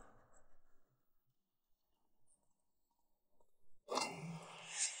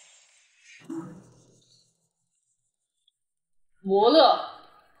伯乐，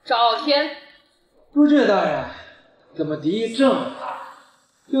赵天，朱雀大人，怎么敌意这么大？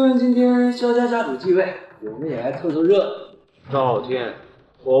就因今天萧家家主继位，我们也来凑凑热闹。赵天，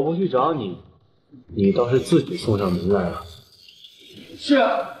我不去找你，你倒是自己送上门来了。是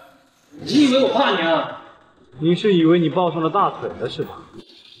啊，你以为我怕你啊？你是以为你抱上了大腿了是吧？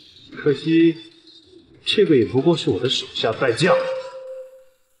可惜，这个也不过是我的手下败将。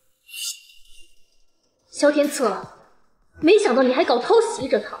萧天策，没想到你还搞偷袭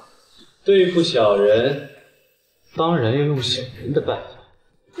这套。对付小人，当然要用小人的办法。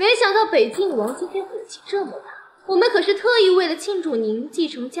没想到北境王今天火气这么大，我们可是特意为了庆祝您继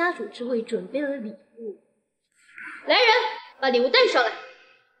承家主之位准备了礼物。来人，把礼物带上来。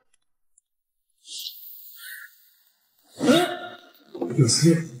右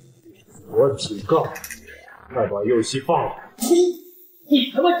西，我警告你，快把右西放了。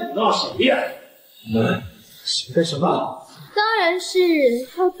你他妈警告谁呀？谁干什么？当然是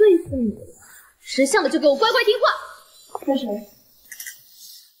要对付你了。识相的就给我乖乖听话。干什么？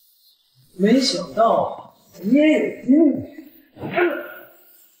没想到你也有今日。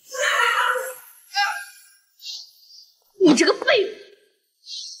你这个废物！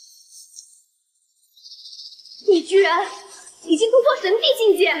你居然已经突破神帝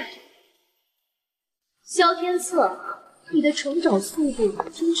境界！萧天策，你的成长速度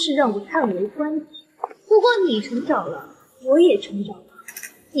真是让我叹为观止。不过你成长了，我也成长了。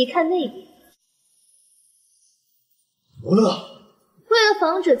你看那边。伯乐。为了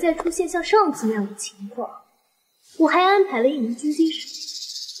防止再出现像上次那样的情况，我还安排了一名狙击手。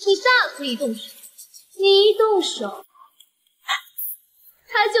你大可以动手，你一动手，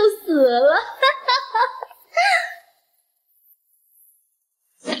他就死了。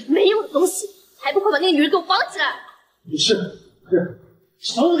没用的东西，还不快把那个女人给我绑起来！是，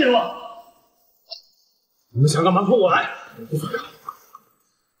绳子给我！你们想干嘛？跟我来！我不反抗！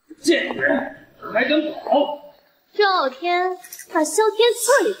贱人，还敢跑！赵天，把萧天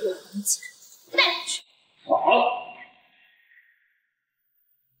策也给我绑起来，带回去。好。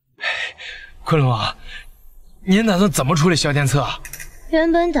昆仑王，您打算怎么处理萧天策？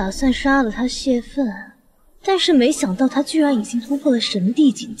原本打算杀了他泄愤，但是没想到他居然已经突破了神帝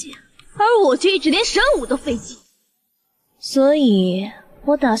境界，而我却一直连神武都费劲，所以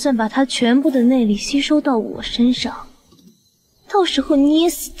我打算把他全部的内力吸收到我身上，到时候捏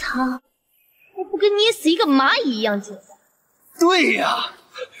死他，我不跟捏死一个蚂蚁一样简单。对呀，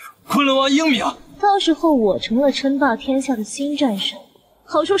昆仑王英明。到时候我成了称霸天下的新战神，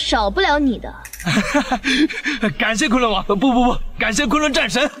好处少不了你的。感谢昆仑王，不，感谢昆仑战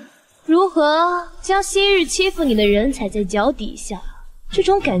神。如何将昔日欺负你的人踩在脚底下？这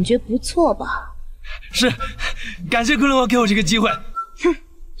种感觉不错吧？是，感谢昆仑王给我这个机会。哼，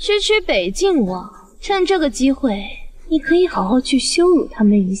区区北境王，趁这个机会，你可以好好去羞辱他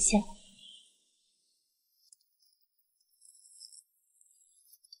们一下。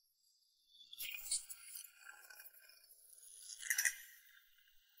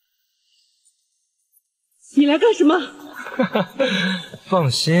你来干什么？放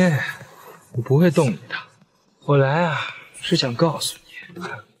心，我不会动你的。我来啊，是想告诉你，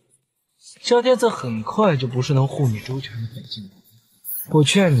萧天策很快就不是能护你周全的北境王。我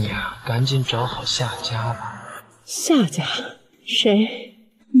劝你啊，赶紧找好夏家吧。夏家？谁？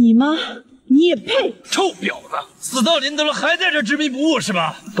你吗？你也配？臭婊子，死到临头了还在这执迷不悟是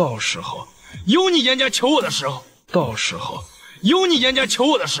吧？到时候有你严家求我的时候，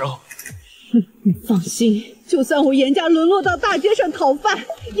哼，你放心，就算我严家沦落到大街上讨饭，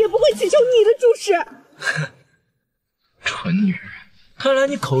也不会祈求你的注视。蠢女人，看来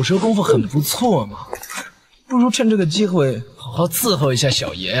你口舌功夫很不错嘛，不如趁这个机会好好伺候一下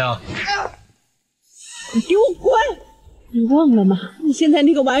小爷啊！你给我滚！你忘了吗？你现在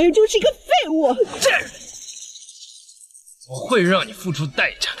那个玩意儿就是一个废物。我会让你付出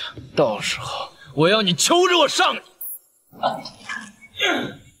代价的，到时候我要你求着我上你。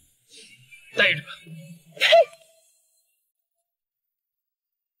带着吧。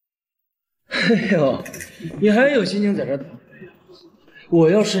哎呦，你还有心情在这打呀？我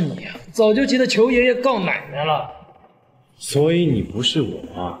要是你啊，早就急得求爷爷告奶奶了。所以你不是我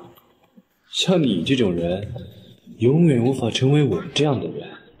啊？像你这种人，永远无法成为我这样的人。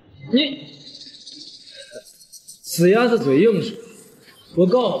你死鸭子嘴硬是吧？我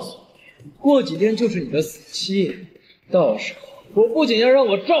告诉你，过几天就是你的死期，到时候我不仅要让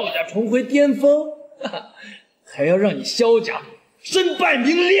我赵家重回巅峰，还要让你萧家身败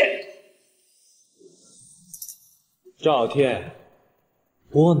名裂。赵天，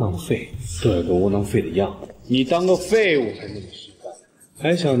窝囊废都有个窝囊废的样子，你当个废物还那么实在，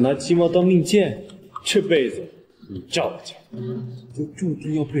还想拿鸡毛当令箭，这辈子你赵家就注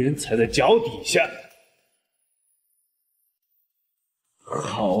定要被人踩在脚底下。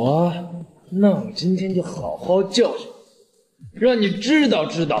好啊，那我今天就好好教训你，让你知道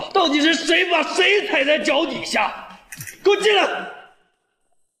知道到底是谁把谁踩在脚底下。给我进来！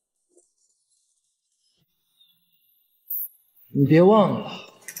你别忘了，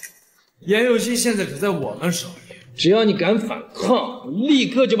严有熙现在可在我们手里，只要你敢反抗，我立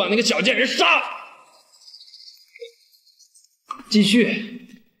刻就把那个小贱人杀了。继续，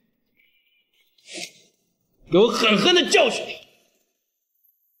给我狠狠的教训你！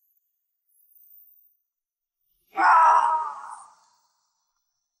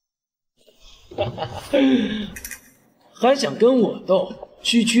还想跟我斗？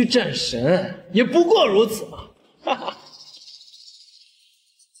区区战神也不过如此嘛！哈哈。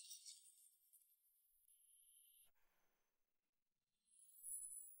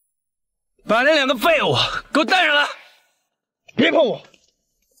把那两个废物给我带上来！别碰我！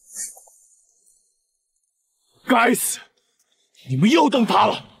该死！你们又动他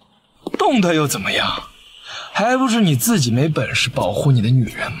了！动他又怎么样？还不是你自己没本事保护你的女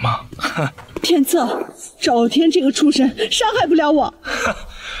人吗？天策，赵天这个畜生伤害不了我。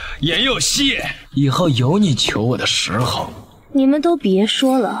严有熙，以后有你求我的时候。你们都别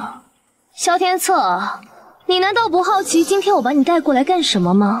说了，萧天策，你难道不好奇今天我把你带过来干什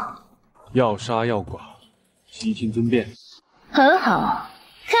么吗？要杀要剐，悉听尊便。很好，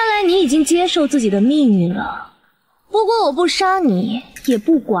看来你已经接受自己的命运了。不过我不杀你，也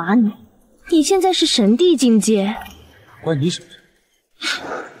不剐你，你现在是神帝境界，关你什么事？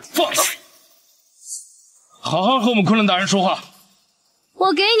放肆！好好和我们昆仑大人说话。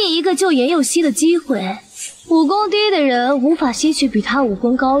我给你一个救严有熙的机会。武功低的人无法吸取比他武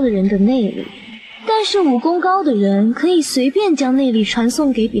功高的人的内力，但是武功高的人可以随便将内力传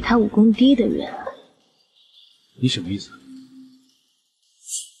送给比他武功低的人。你什么意思？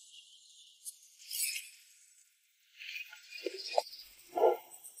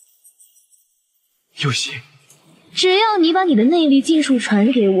有心，只要你把你的内力尽数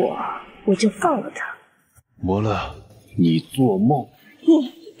传给我，我就放了他。魔乐，你做梦！不，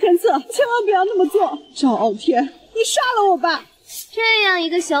天策，千万不要那么做！赵天，你杀了我吧！这样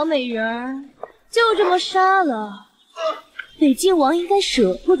一个小美人儿，就这么杀了，北境王应该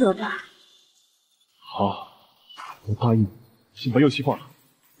舍不得吧？好，我答应你，先不要气话了。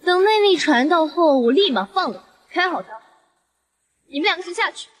等内力传到后，我立马放了他，开好他。你们两个先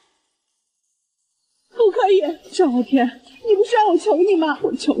下去。不可以，赵天，你不是让我求你吗？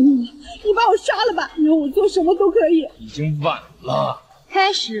我求你了，你把我杀了吧，以后我做什么都可以。已经晚了，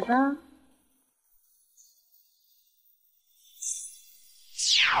开始吧。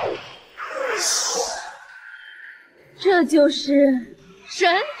这就是神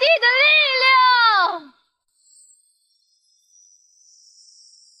帝的力量。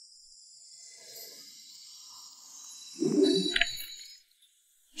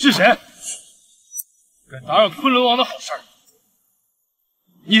是谁？敢打扰昆仑王的好事儿？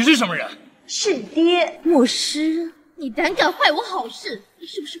你是什么人？是爹，牧师，你胆敢坏我好事，你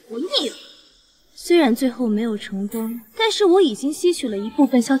是不是活腻了？虽然最后没有成功，但是我已经吸取了一部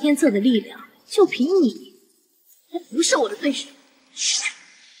分萧天策的力量，就凭你，还不是我的对手。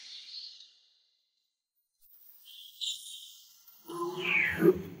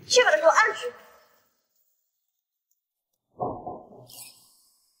去把他给我按住！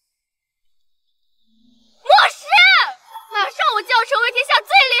牧师，马上我就要成为天下最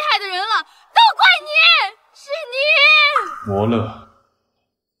厉害的人了，都怪你，是你！伯乐，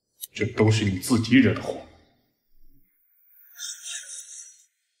这都是你自己惹的祸。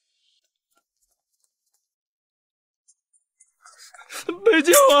北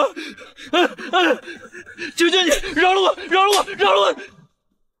境王，求求你饶了我，饶了我，饶了我！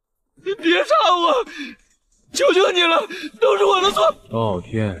你别杀我，求求你了，都是我的错。傲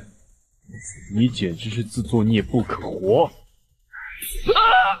天，你简直是自作孽不可活！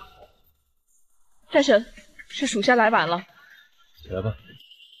战神，是属下来晚了。起来吧，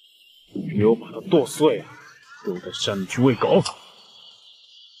给我把它剁碎，丢到山里去喂狗。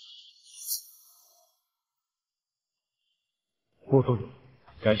郭总，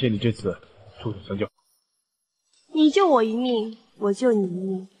感谢你这次出手相救。你救我一命，我救你一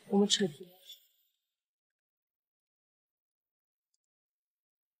命，我们扯平。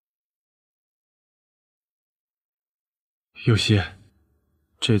有希，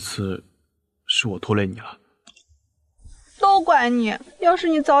这次是我拖累你了。都怪你！要是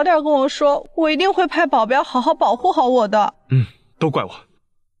你早点跟我说，我一定会派保镖好好保护好我的。都怪我。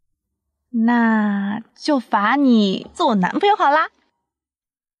那就罚你做我男朋友好啦。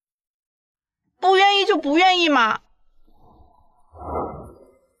不愿意就不愿意嘛。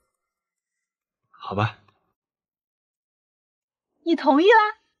好吧。你同意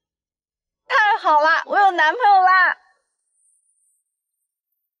啦？太好啦，我有男朋友啦！